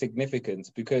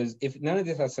significance? Because if none of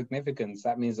this has significance,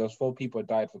 that means those 4 people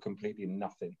died for completely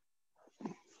nothing.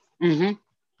 Mm-hmm. Do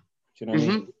you know what I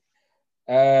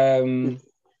mean?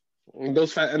 And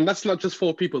that's not just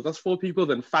 4 people. That's 4 people,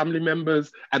 then family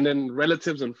members, and then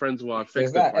relatives and friends who are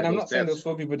affected by And I'm those not saying deaths. those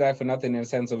 4 people died for nothing in the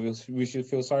sense of we should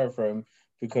feel sorry for him,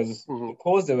 because the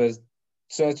cause they were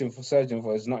searching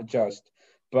for is not just,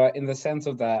 but in the sense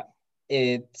of that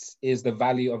it is the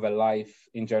value of a life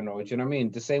in general. Do you know what I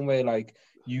mean? The same way, like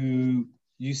you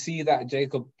see that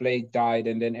Jacob Blake died,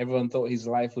 and then everyone thought his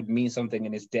life would mean something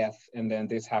in his death, and then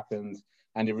this happens,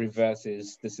 and it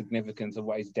reverses the significance of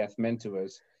what his death meant to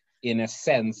us, in a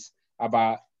sense,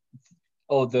 about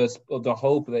the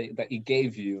hope that he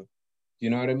gave you. You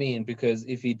know what I mean? Because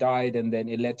if he died and then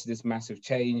it led to this massive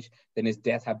change, then his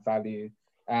death had value,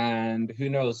 and who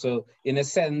knows? So in a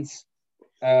sense,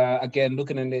 again,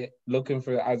 looking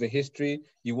for it as a history,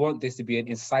 you want this to be an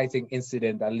inciting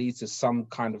incident that leads to some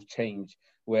kind of change,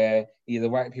 where either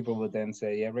white people will then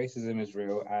say, yeah, racism is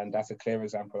real, and that's a clear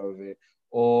example of it,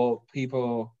 or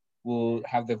people will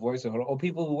have their voice, or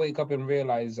people will wake up and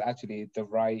realize actually the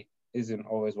right isn't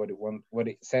always what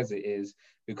it says it is,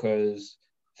 because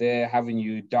they're having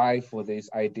you die for these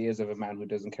ideas of a man who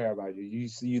doesn't care about you.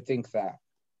 You think that,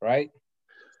 right?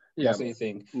 Yeah. That's what you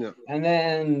think. Yeah. And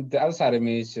then the other side of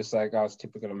me is just like, oh, it's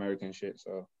typical American shit.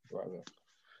 So whatever.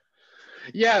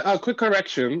 Yeah. Quick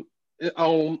correction.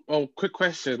 Quick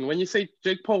question. When you say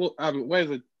where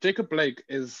is it? Jacob Blake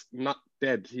is not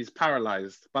dead. He's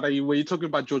paralyzed. But were you talking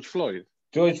about George Floyd?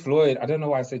 George Floyd. I don't know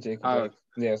why I said Jacob Blake.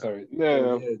 Yeah, sorry.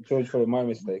 Yeah. George Floyd. My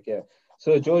mistake. Yeah.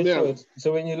 So Floyd.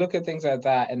 So when you look at things like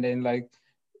that, and then like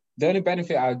the only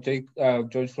benefit out of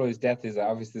George Floyd's death is that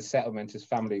obviously the settlement his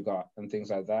family got and things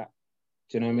like that.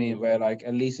 Do you know what I mean? Where like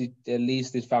at least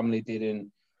his family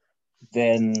didn't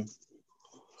then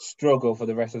struggle for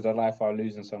the rest of their life while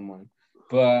losing someone.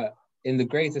 But in the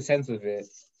greater sense of it,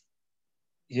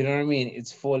 you know what I mean?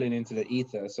 It's falling into the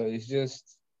ether. So it's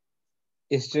just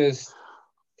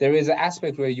there is an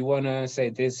aspect where you want to say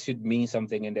this should mean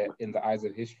something in the eyes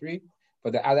of history,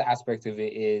 but the other aspect of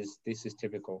it is this is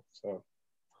typical. So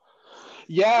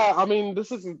yeah, I mean,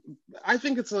 I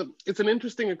think it's an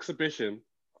interesting exhibition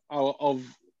of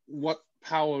what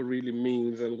power really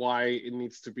means and why it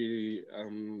needs to be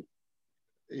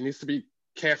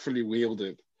carefully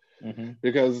wielded. Mm-hmm.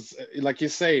 Because like you're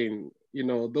saying,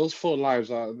 those 4 lives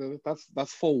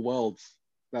that's 4 worlds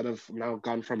that have now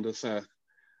gone from this earth.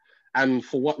 And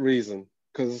for what reason?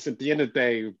 Because at the end of the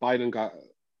day, Biden got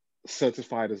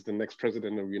certified as the next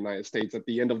president of the United States at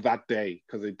the end of that day,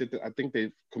 because I think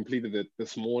they completed it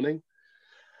this morning.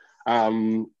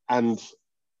 And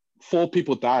 4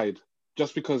 people died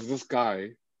just because this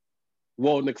guy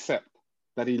won't accept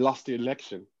that he lost the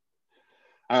election.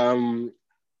 And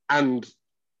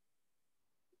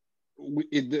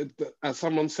as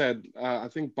someone said, I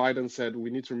think Biden said, we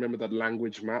need to remember that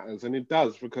language matters, and it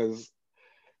does, because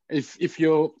if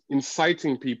you're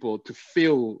inciting people to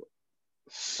feel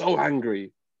so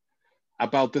angry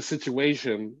about the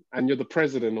situation, and you're the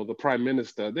president or the prime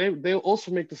minister, they'll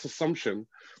also make this assumption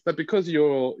that because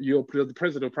you're the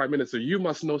president or prime minister, you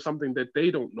must know something that they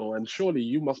don't know, and surely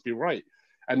you must be right.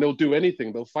 And they'll do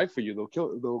anything. They'll fight for you. They'll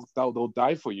kill. They'll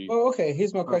die for you. Oh, okay.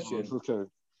 Here's my question. Okay.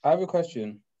 I have a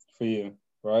question for you,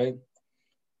 right?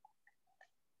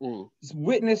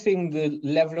 Witnessing the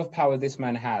level of power this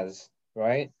man has,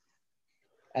 right?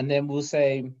 And then we'll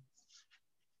say,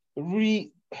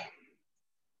 the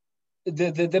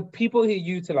people he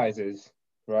utilizes,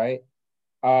 right,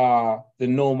 are the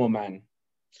normal man,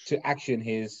 to action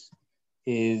his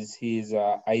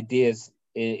ideas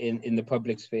in the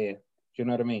public sphere. Do you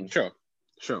know what I mean? Sure.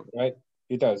 Right?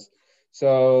 He does.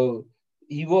 So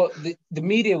the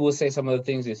media will say some of the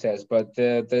things he says, but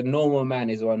the normal man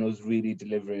is the one who's really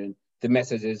delivering the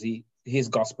messages, his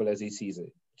gospel as he sees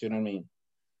it. Do you know what I mean?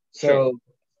 So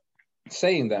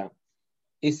saying that,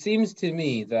 it seems to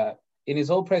me that in his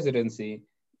whole presidency,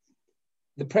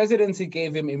 the presidency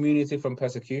gave him immunity from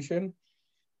persecution.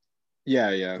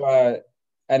 Yeah.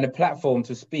 And a platform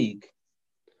to speak.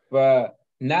 But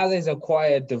now there's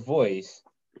acquired the voice.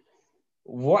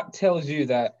 What tells you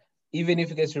that even if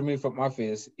he gets removed from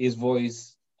office, his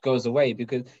voice goes away?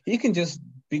 Because he can just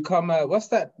become what's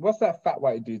that fat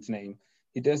white dude's name?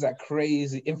 He does that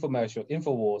crazy infomercial,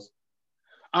 Infowars.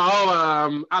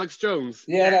 Oh, Alex Jones.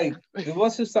 Yeah, like it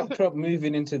was to stop Trump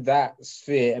moving into that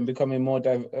sphere and becoming more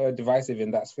divisive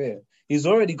in that sphere. He's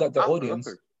already got the audience.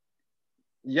 Nothing.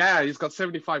 Yeah, he's got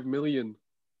 75 million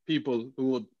people who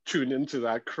would tune into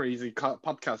that crazy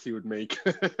podcast he would make.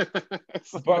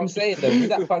 But I'm saying though, with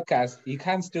that podcast, he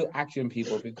can still action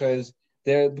people because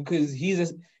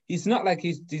he's not like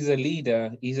he's a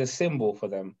leader. He's a symbol for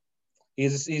them.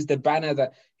 He's the banner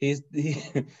that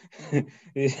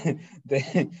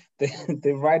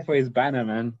they ride for his banner,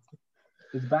 man.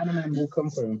 His banner man will come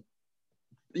for him.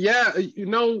 Yeah, you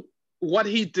know what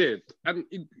he did, and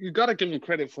you got to give him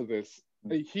credit for this.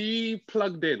 He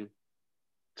plugged in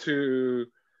to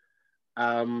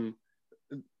to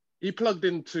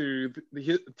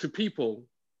people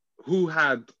who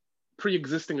had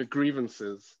pre-existing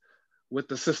grievances with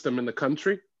the system in the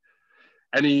country,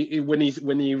 and when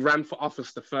he ran for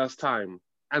office the first time,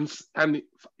 and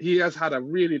he has had a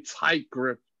really tight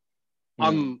grip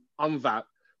on that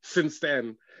since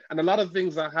then. And a lot of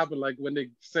things that happened, like when they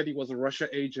said he was a Russia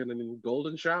agent and in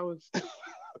golden showers.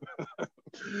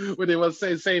 When they were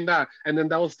saying that, and then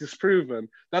that was disproven,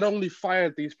 that only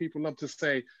fired these people up to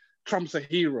say Trump's a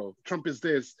hero, Trump is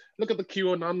this. Look at the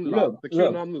QAnon lot. The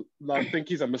QAnon lot think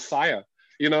he's a messiah.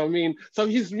 You know what I mean? So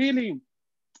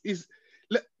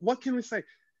what can we say?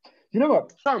 You know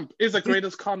what? Trump is the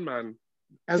greatest con man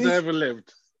has ever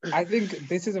lived. I think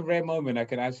this is a rare moment I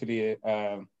can actually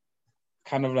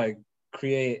kind of like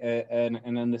create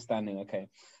an understanding. Okay.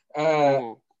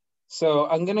 So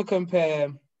I'm going to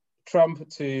compare Trump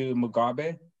to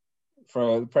Mugabe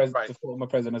for the former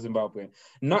president of Zimbabwe.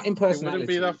 Not in personality.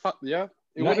 It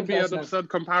wouldn't be an absurd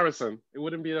comparison. It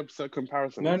wouldn't be an absurd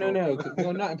comparison. No,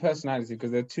 not in personality,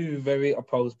 because they're two very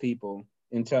opposed people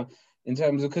in terms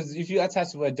of, because if you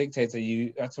attach the word dictator,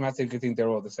 you automatically think they're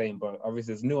all the same, but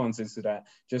obviously there's nuances to that.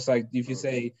 Just like if you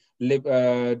say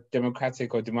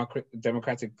democratic or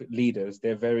democratic leaders,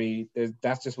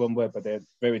 that's just one word, but they're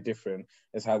very different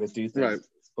as how they do things. Right.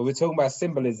 But we're talking about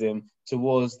symbolism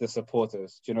towards the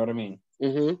supporters. Do you know what I mean?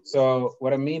 Mm-hmm. So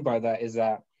what I mean by that is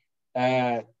that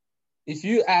if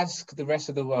you ask the rest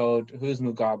of the world who's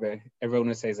Mugabe, everyone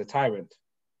will say he's a tyrant. Do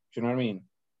you know what I mean?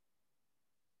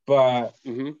 But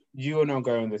you are not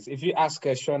going with this. If you ask a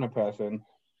Shona person,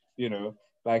 you know,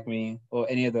 like me or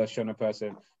any other Shona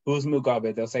person, who's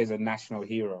Mugabe, they'll say he's a national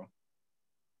hero.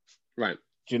 Right.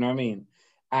 Do you know what I mean?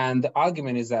 And the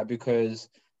argument is that because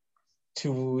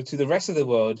to the rest of the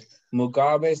world,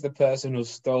 Mugabe is the person who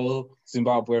stole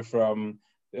Zimbabwe from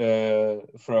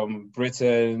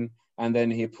Britain, and then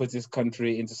he put his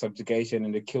country into subjugation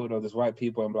and they killed all these white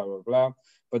people and blah, blah, blah.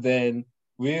 But then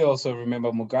we also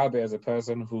remember Mugabe as a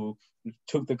person who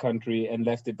took the country and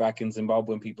left it back in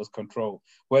Zimbabwean people's control,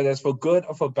 whether it's for good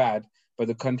or for bad, but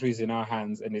the country's in our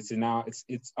hands and it's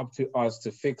up to us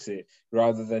to fix it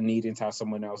rather than needing to have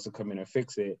someone else to come in and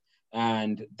fix it.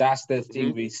 And that's the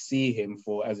thing we see him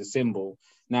for as a symbol.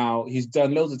 Now, he's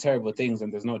done loads of terrible things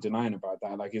and there's no denying about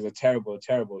that. Like, he's a terrible,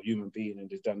 terrible human being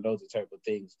and he's done loads of terrible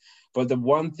things. But the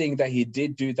one thing that he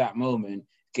did do that moment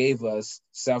gave us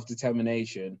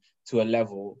self-determination to a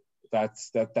level that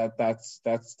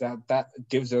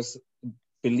gives us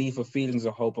belief or feelings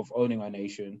of hope of owning our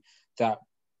nation that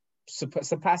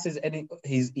surpasses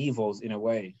his evils in a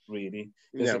way, really.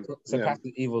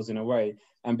 Surpasses evils in a way.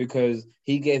 And because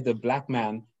he gave the black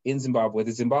man in Zimbabwe,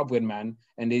 the Zimbabwean man,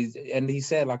 and he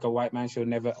said, like, a white man should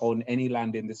never own any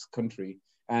land in this country.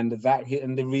 And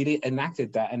they really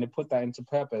enacted that and they put that into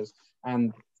purpose.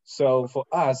 And so for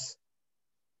us,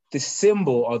 the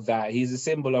symbol of that, he's a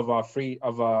symbol of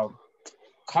our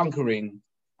conquering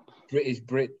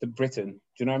Britain.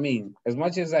 Do you know what I mean? As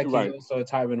much as he's also a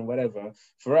tyrant or whatever,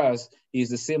 for us, he's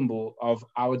the symbol of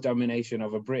our domination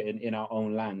over Britain in our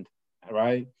own land,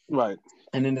 right? Right.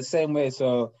 And in the same way,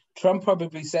 so Trump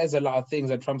probably says a lot of things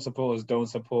that Trump supporters don't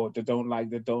support, they don't like,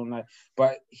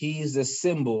 but he's the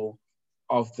symbol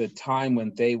of the time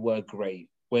when they were great,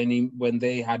 when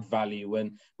they had value,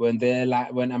 when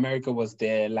America was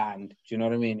their land. Do you know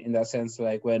what I mean? In that sense,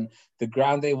 like when the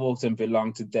ground they walked on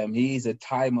belonged to them. He is a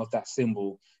time of that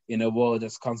symbol in a world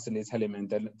that's constantly telling them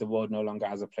that the world no longer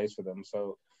has a place for them.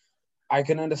 So I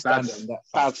can understand it in that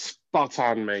fact. That's spot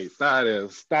on, mate. That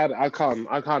is that I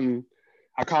can't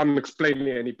explain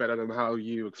it any better than how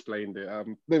you explained it.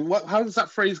 How does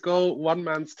that phrase go? One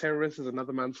man's terrorist is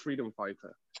another man's freedom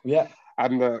fighter. Yeah.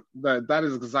 And that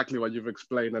is exactly what you've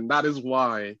explained, and that is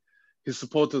why his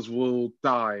supporters will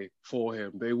die for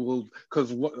him. They will,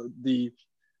 because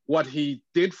what he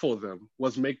did for them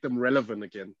was make them relevant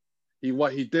again.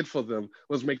 What he did for them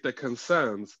was make their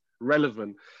concerns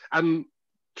relevant. And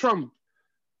Trump,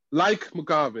 like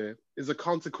Mugabe, is a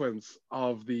consequence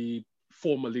of the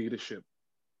former leadership.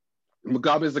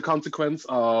 Mugabe is a consequence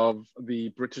of the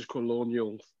British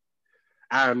colonials,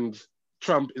 and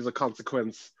Trump is a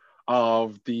consequence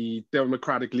of the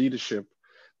democratic leadership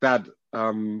that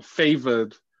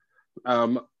favored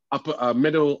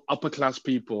upper class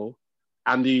people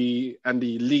and the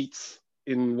elites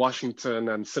in Washington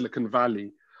and Silicon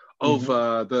Valley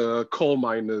over the coal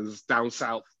miners down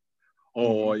south,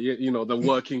 or the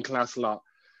working class lot.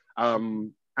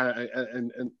 And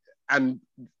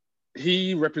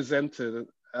he represented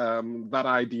that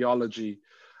ideology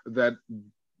that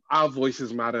our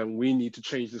voices matter and we need to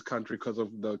change this country because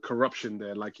of the corruption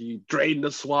there. Like he drained the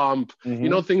swamp,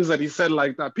 things that he said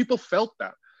like that. People felt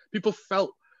that. People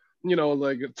felt,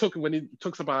 like when he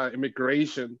talks about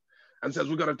immigration and says,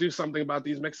 we got to do something about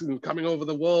these Mexicans coming over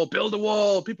the wall, build a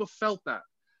wall. People felt that.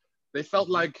 They felt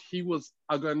like he was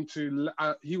going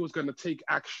to take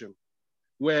action,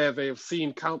 where they have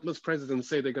seen countless presidents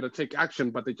say they're going to take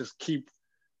action, but they just keep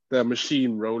the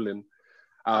machine rolling.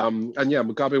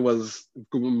 Mugabe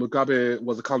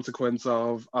was a consequence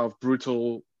of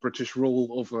brutal British rule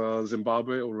over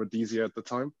Zimbabwe, or Rhodesia at the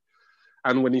time.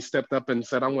 And when he stepped up and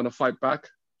said, I'm going to fight back,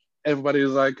 everybody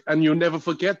was like, and you never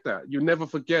forget that. You never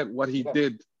forget what he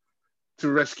did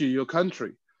to rescue your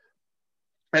country.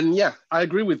 And yeah, I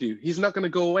agree with you. He's not going to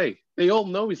go away. They all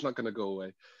know he's not going to go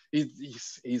away.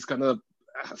 He's going to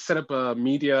set up a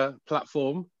media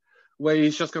platform where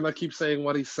he's just going to keep saying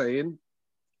what he's saying.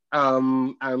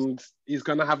 And he's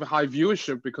going to have a high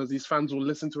viewership because his fans will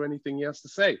listen to anything he has to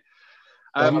say.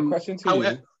 My question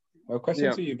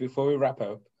to you before we wrap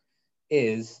up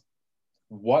is,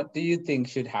 what do you think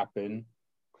should happen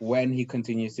when he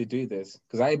continues to do this?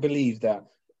 Because I believe that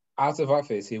out of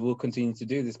office, he will continue to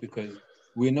do this because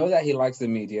we know that he likes the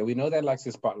media. We know that he likes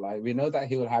the spotlight. We know that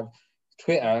he will have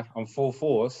Twitter on full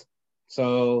force.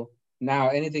 So now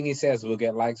anything he says will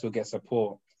get likes, will get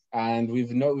support. And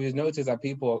we've noticed that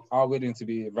people are willing to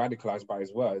be radicalized by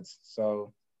his words.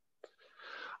 So,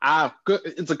 good.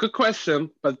 It's a good question,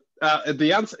 but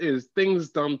the answer is things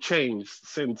don't change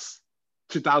since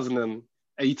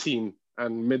 2018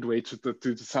 and midway to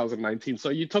 2019. So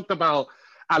you talked about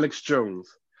Alex Jones.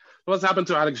 What's happened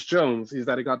to Alex Jones is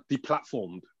that he got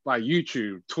deplatformed by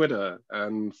YouTube, Twitter,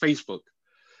 and Facebook.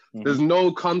 There's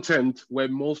no content where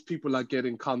most people are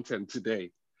getting content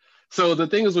today. So the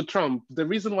thing is with Trump, the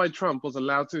reason why Trump was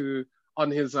allowed to,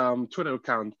 on his Twitter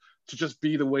account, to just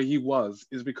be the way he was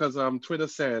is because Twitter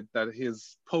said that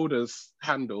his POTUS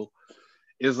handle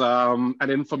is an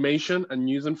information and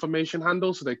news information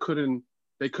handle, so they couldn't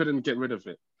get rid of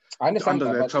it. I understand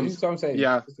that, but this is what I'm saying.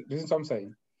 Yeah. This is what I'm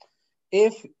saying.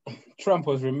 If Trump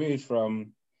was removed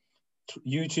from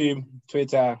YouTube,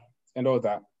 Twitter, and all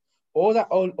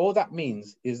that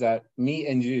means is that me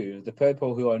and you, the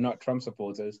people who are not Trump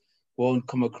supporters, won't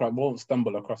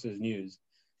stumble across his news.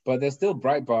 But there's still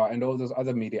Breitbart and all those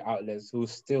other media outlets who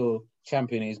still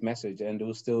champion his message and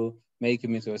who still make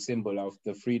him into a symbol of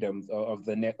the freedom of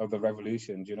the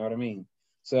revolution. Do you know what I mean?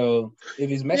 So if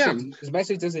his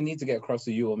message doesn't need to get across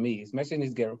to you or me, his message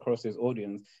needs to get across to his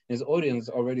audience. His audience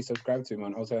already subscribed to him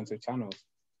on alternative channels.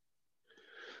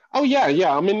 Oh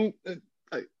yeah. I mean,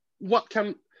 what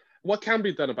can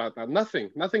be done about that?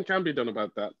 Nothing can be done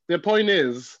about that. The point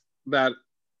is that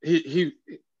he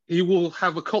will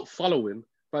have a cult following,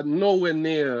 but nowhere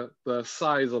near the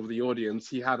size of the audience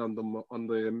he had on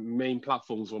the main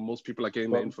platforms where most people are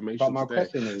getting their information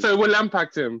today. So it will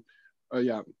impact him.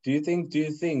 Yeah. Do you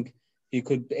think he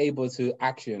could be able to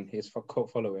action his cult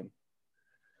following?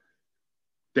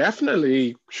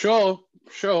 Definitely, sure.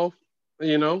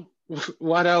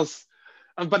 What else?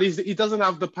 But he doesn't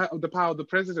have the power of the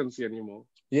presidency anymore.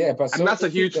 Yeah, but and that's a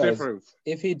huge difference.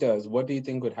 If he does, what do you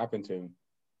think would happen to him?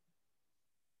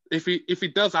 If he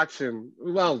does action,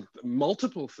 well,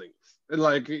 multiple things.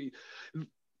 Like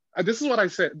this is what I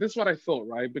said. This is what I thought,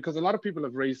 right? Because a lot of people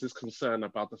have raised this concern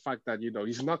about the fact that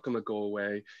he's not going to go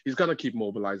away. He's going to keep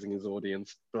mobilizing his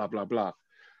audience. Blah blah blah.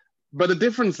 But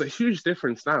the huge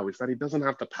difference now is that he doesn't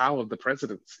have the power of the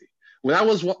presidency. Well, that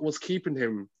was what was keeping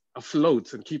him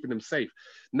afloat and keeping him safe.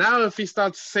 Now, if he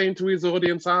starts saying to his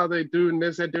audience, "Are they doing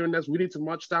this? They're doing this. We need to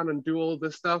march down and do all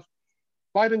this stuff."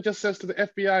 Biden just says to the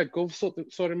FBI, "Go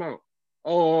sort him out,"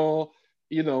 or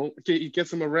he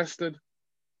gets him arrested.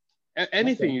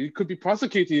 Anything. Okay. He could be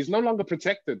prosecuted. He's no longer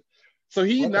protected. So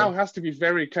he now Okay. has to be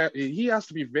very he has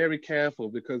to be very careful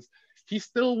because he's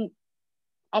still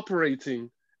operating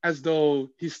as though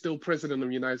he's still president of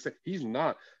the United States. He's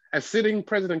not. A sitting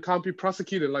president can't be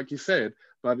prosecuted, like you said.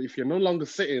 But if you're no longer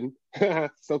sitting,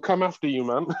 they'll come after you,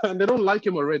 man. And they don't like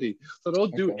him already, so they'll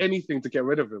do Okay. anything to get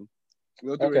rid of him.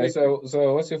 They'll do Okay. anything.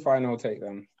 So what's your final take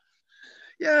then?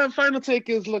 Yeah, final take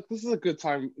is, look, this is a good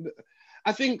time.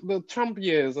 I think the Trump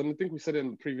years, and I think we said it in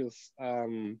the previous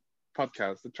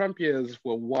podcast, the Trump years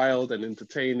were wild and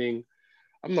entertaining.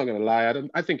 I'm not gonna lie,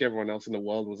 I think everyone else in the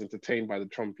world was entertained by the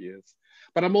Trump years.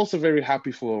 But I'm also very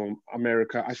happy for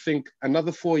America. I think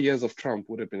another 4 years of Trump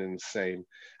would have been insane,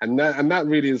 and that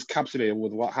really is capsulated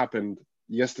with what happened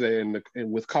yesterday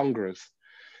with Congress.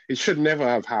 It should never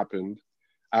have happened.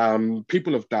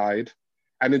 People have died,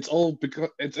 and it's all because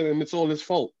it's all his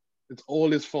fault. It's all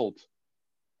his fault,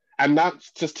 and that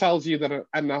just tells you that.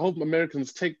 And I hope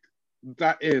Americans take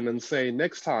that in and say,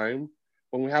 next time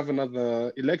when we have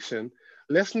another election,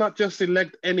 let's not just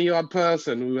elect any odd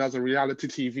person who has a reality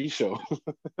TV show.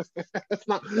 Let's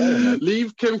not Fair enough.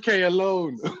 leave Kim K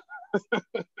alone.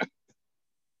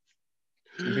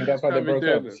 You think that's why they Can't be broke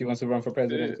doing up? it. She wants to run for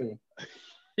president too.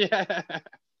 Yeah.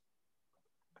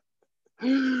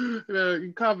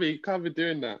 You can't be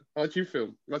doing that. How do you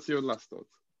feel? What's your last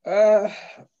thoughts?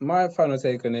 My final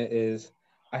take on it is,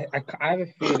 I have a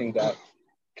feeling that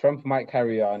Trump might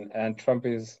carry on, and Trump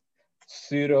is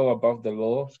pseudo above the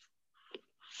law,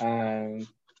 and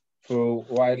through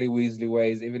wily weaselly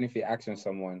ways, even if he acts on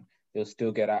someone, he'll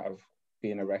still get out of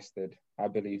being arrested. I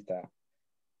believe that.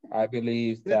 I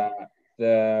believe Yeah. that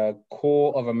the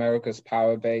core of America's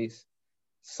power base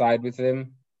side with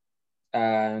him,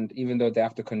 and even though they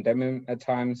have to condemn him at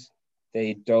times,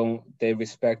 they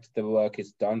respect the work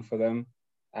he's done for them,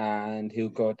 and he'll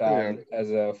go Yeah. down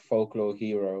as a folklore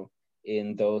hero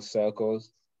in those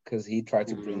circles because he tried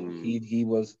to bring Mm. he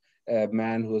was a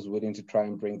man who was willing to try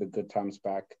and bring the good times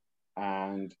back,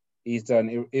 and he's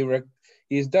done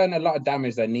he's done a lot of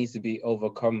damage that needs to be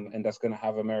overcome, and that's going to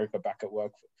have America back at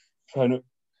work trying to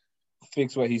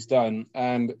fix what he's done.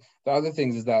 And the other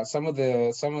things is that some of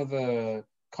the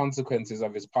consequences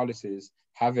of his policies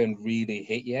haven't really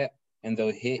hit yet, and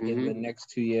they'll hit in the Mm-hmm.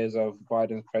 next 2 years of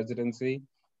Biden's presidency,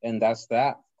 and that's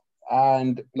that.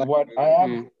 And Like,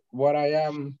 what I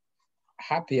am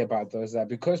happy about though is that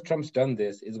because Trump's done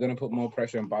this, it's going to put more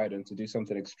pressure on Biden to do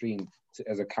something extreme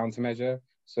as a countermeasure.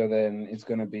 So then it's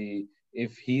going to be,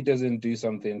 if he doesn't do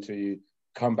something to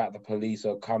combat the police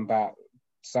or combat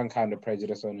some kind of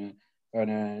prejudice on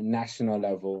a national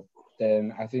level,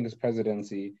 then I think his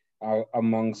presidency,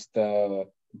 amongst the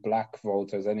black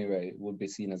voters anyway, would be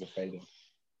seen as a failure.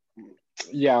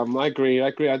 yeah, I agree.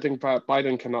 I think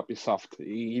Biden cannot be soft.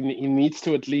 He needs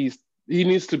to, at least, he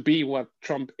needs to be what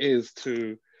Trump is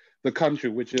to the country,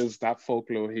 which is that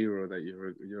folklore hero that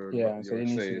So you're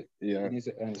saying. he Yeah, needs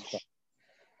to earn his stripes.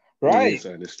 he Right, needs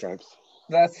to earn his stripes.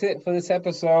 that's it for this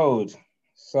episode.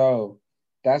 So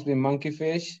that's been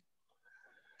Monkeyfish.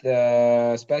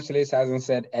 The specialist hasn't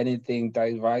said anything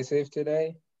divisive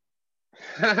today.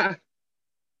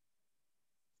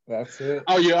 That's it.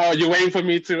 You waiting for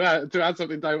me to add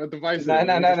something divisive? No,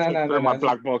 no, Let me no, just no, flip no, no, through my no.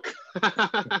 black book.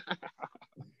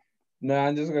 No,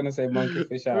 I'm just gonna say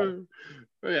Monkeyfish out.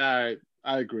 Yeah,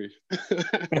 I agree.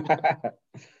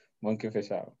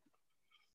 Monkeyfish out.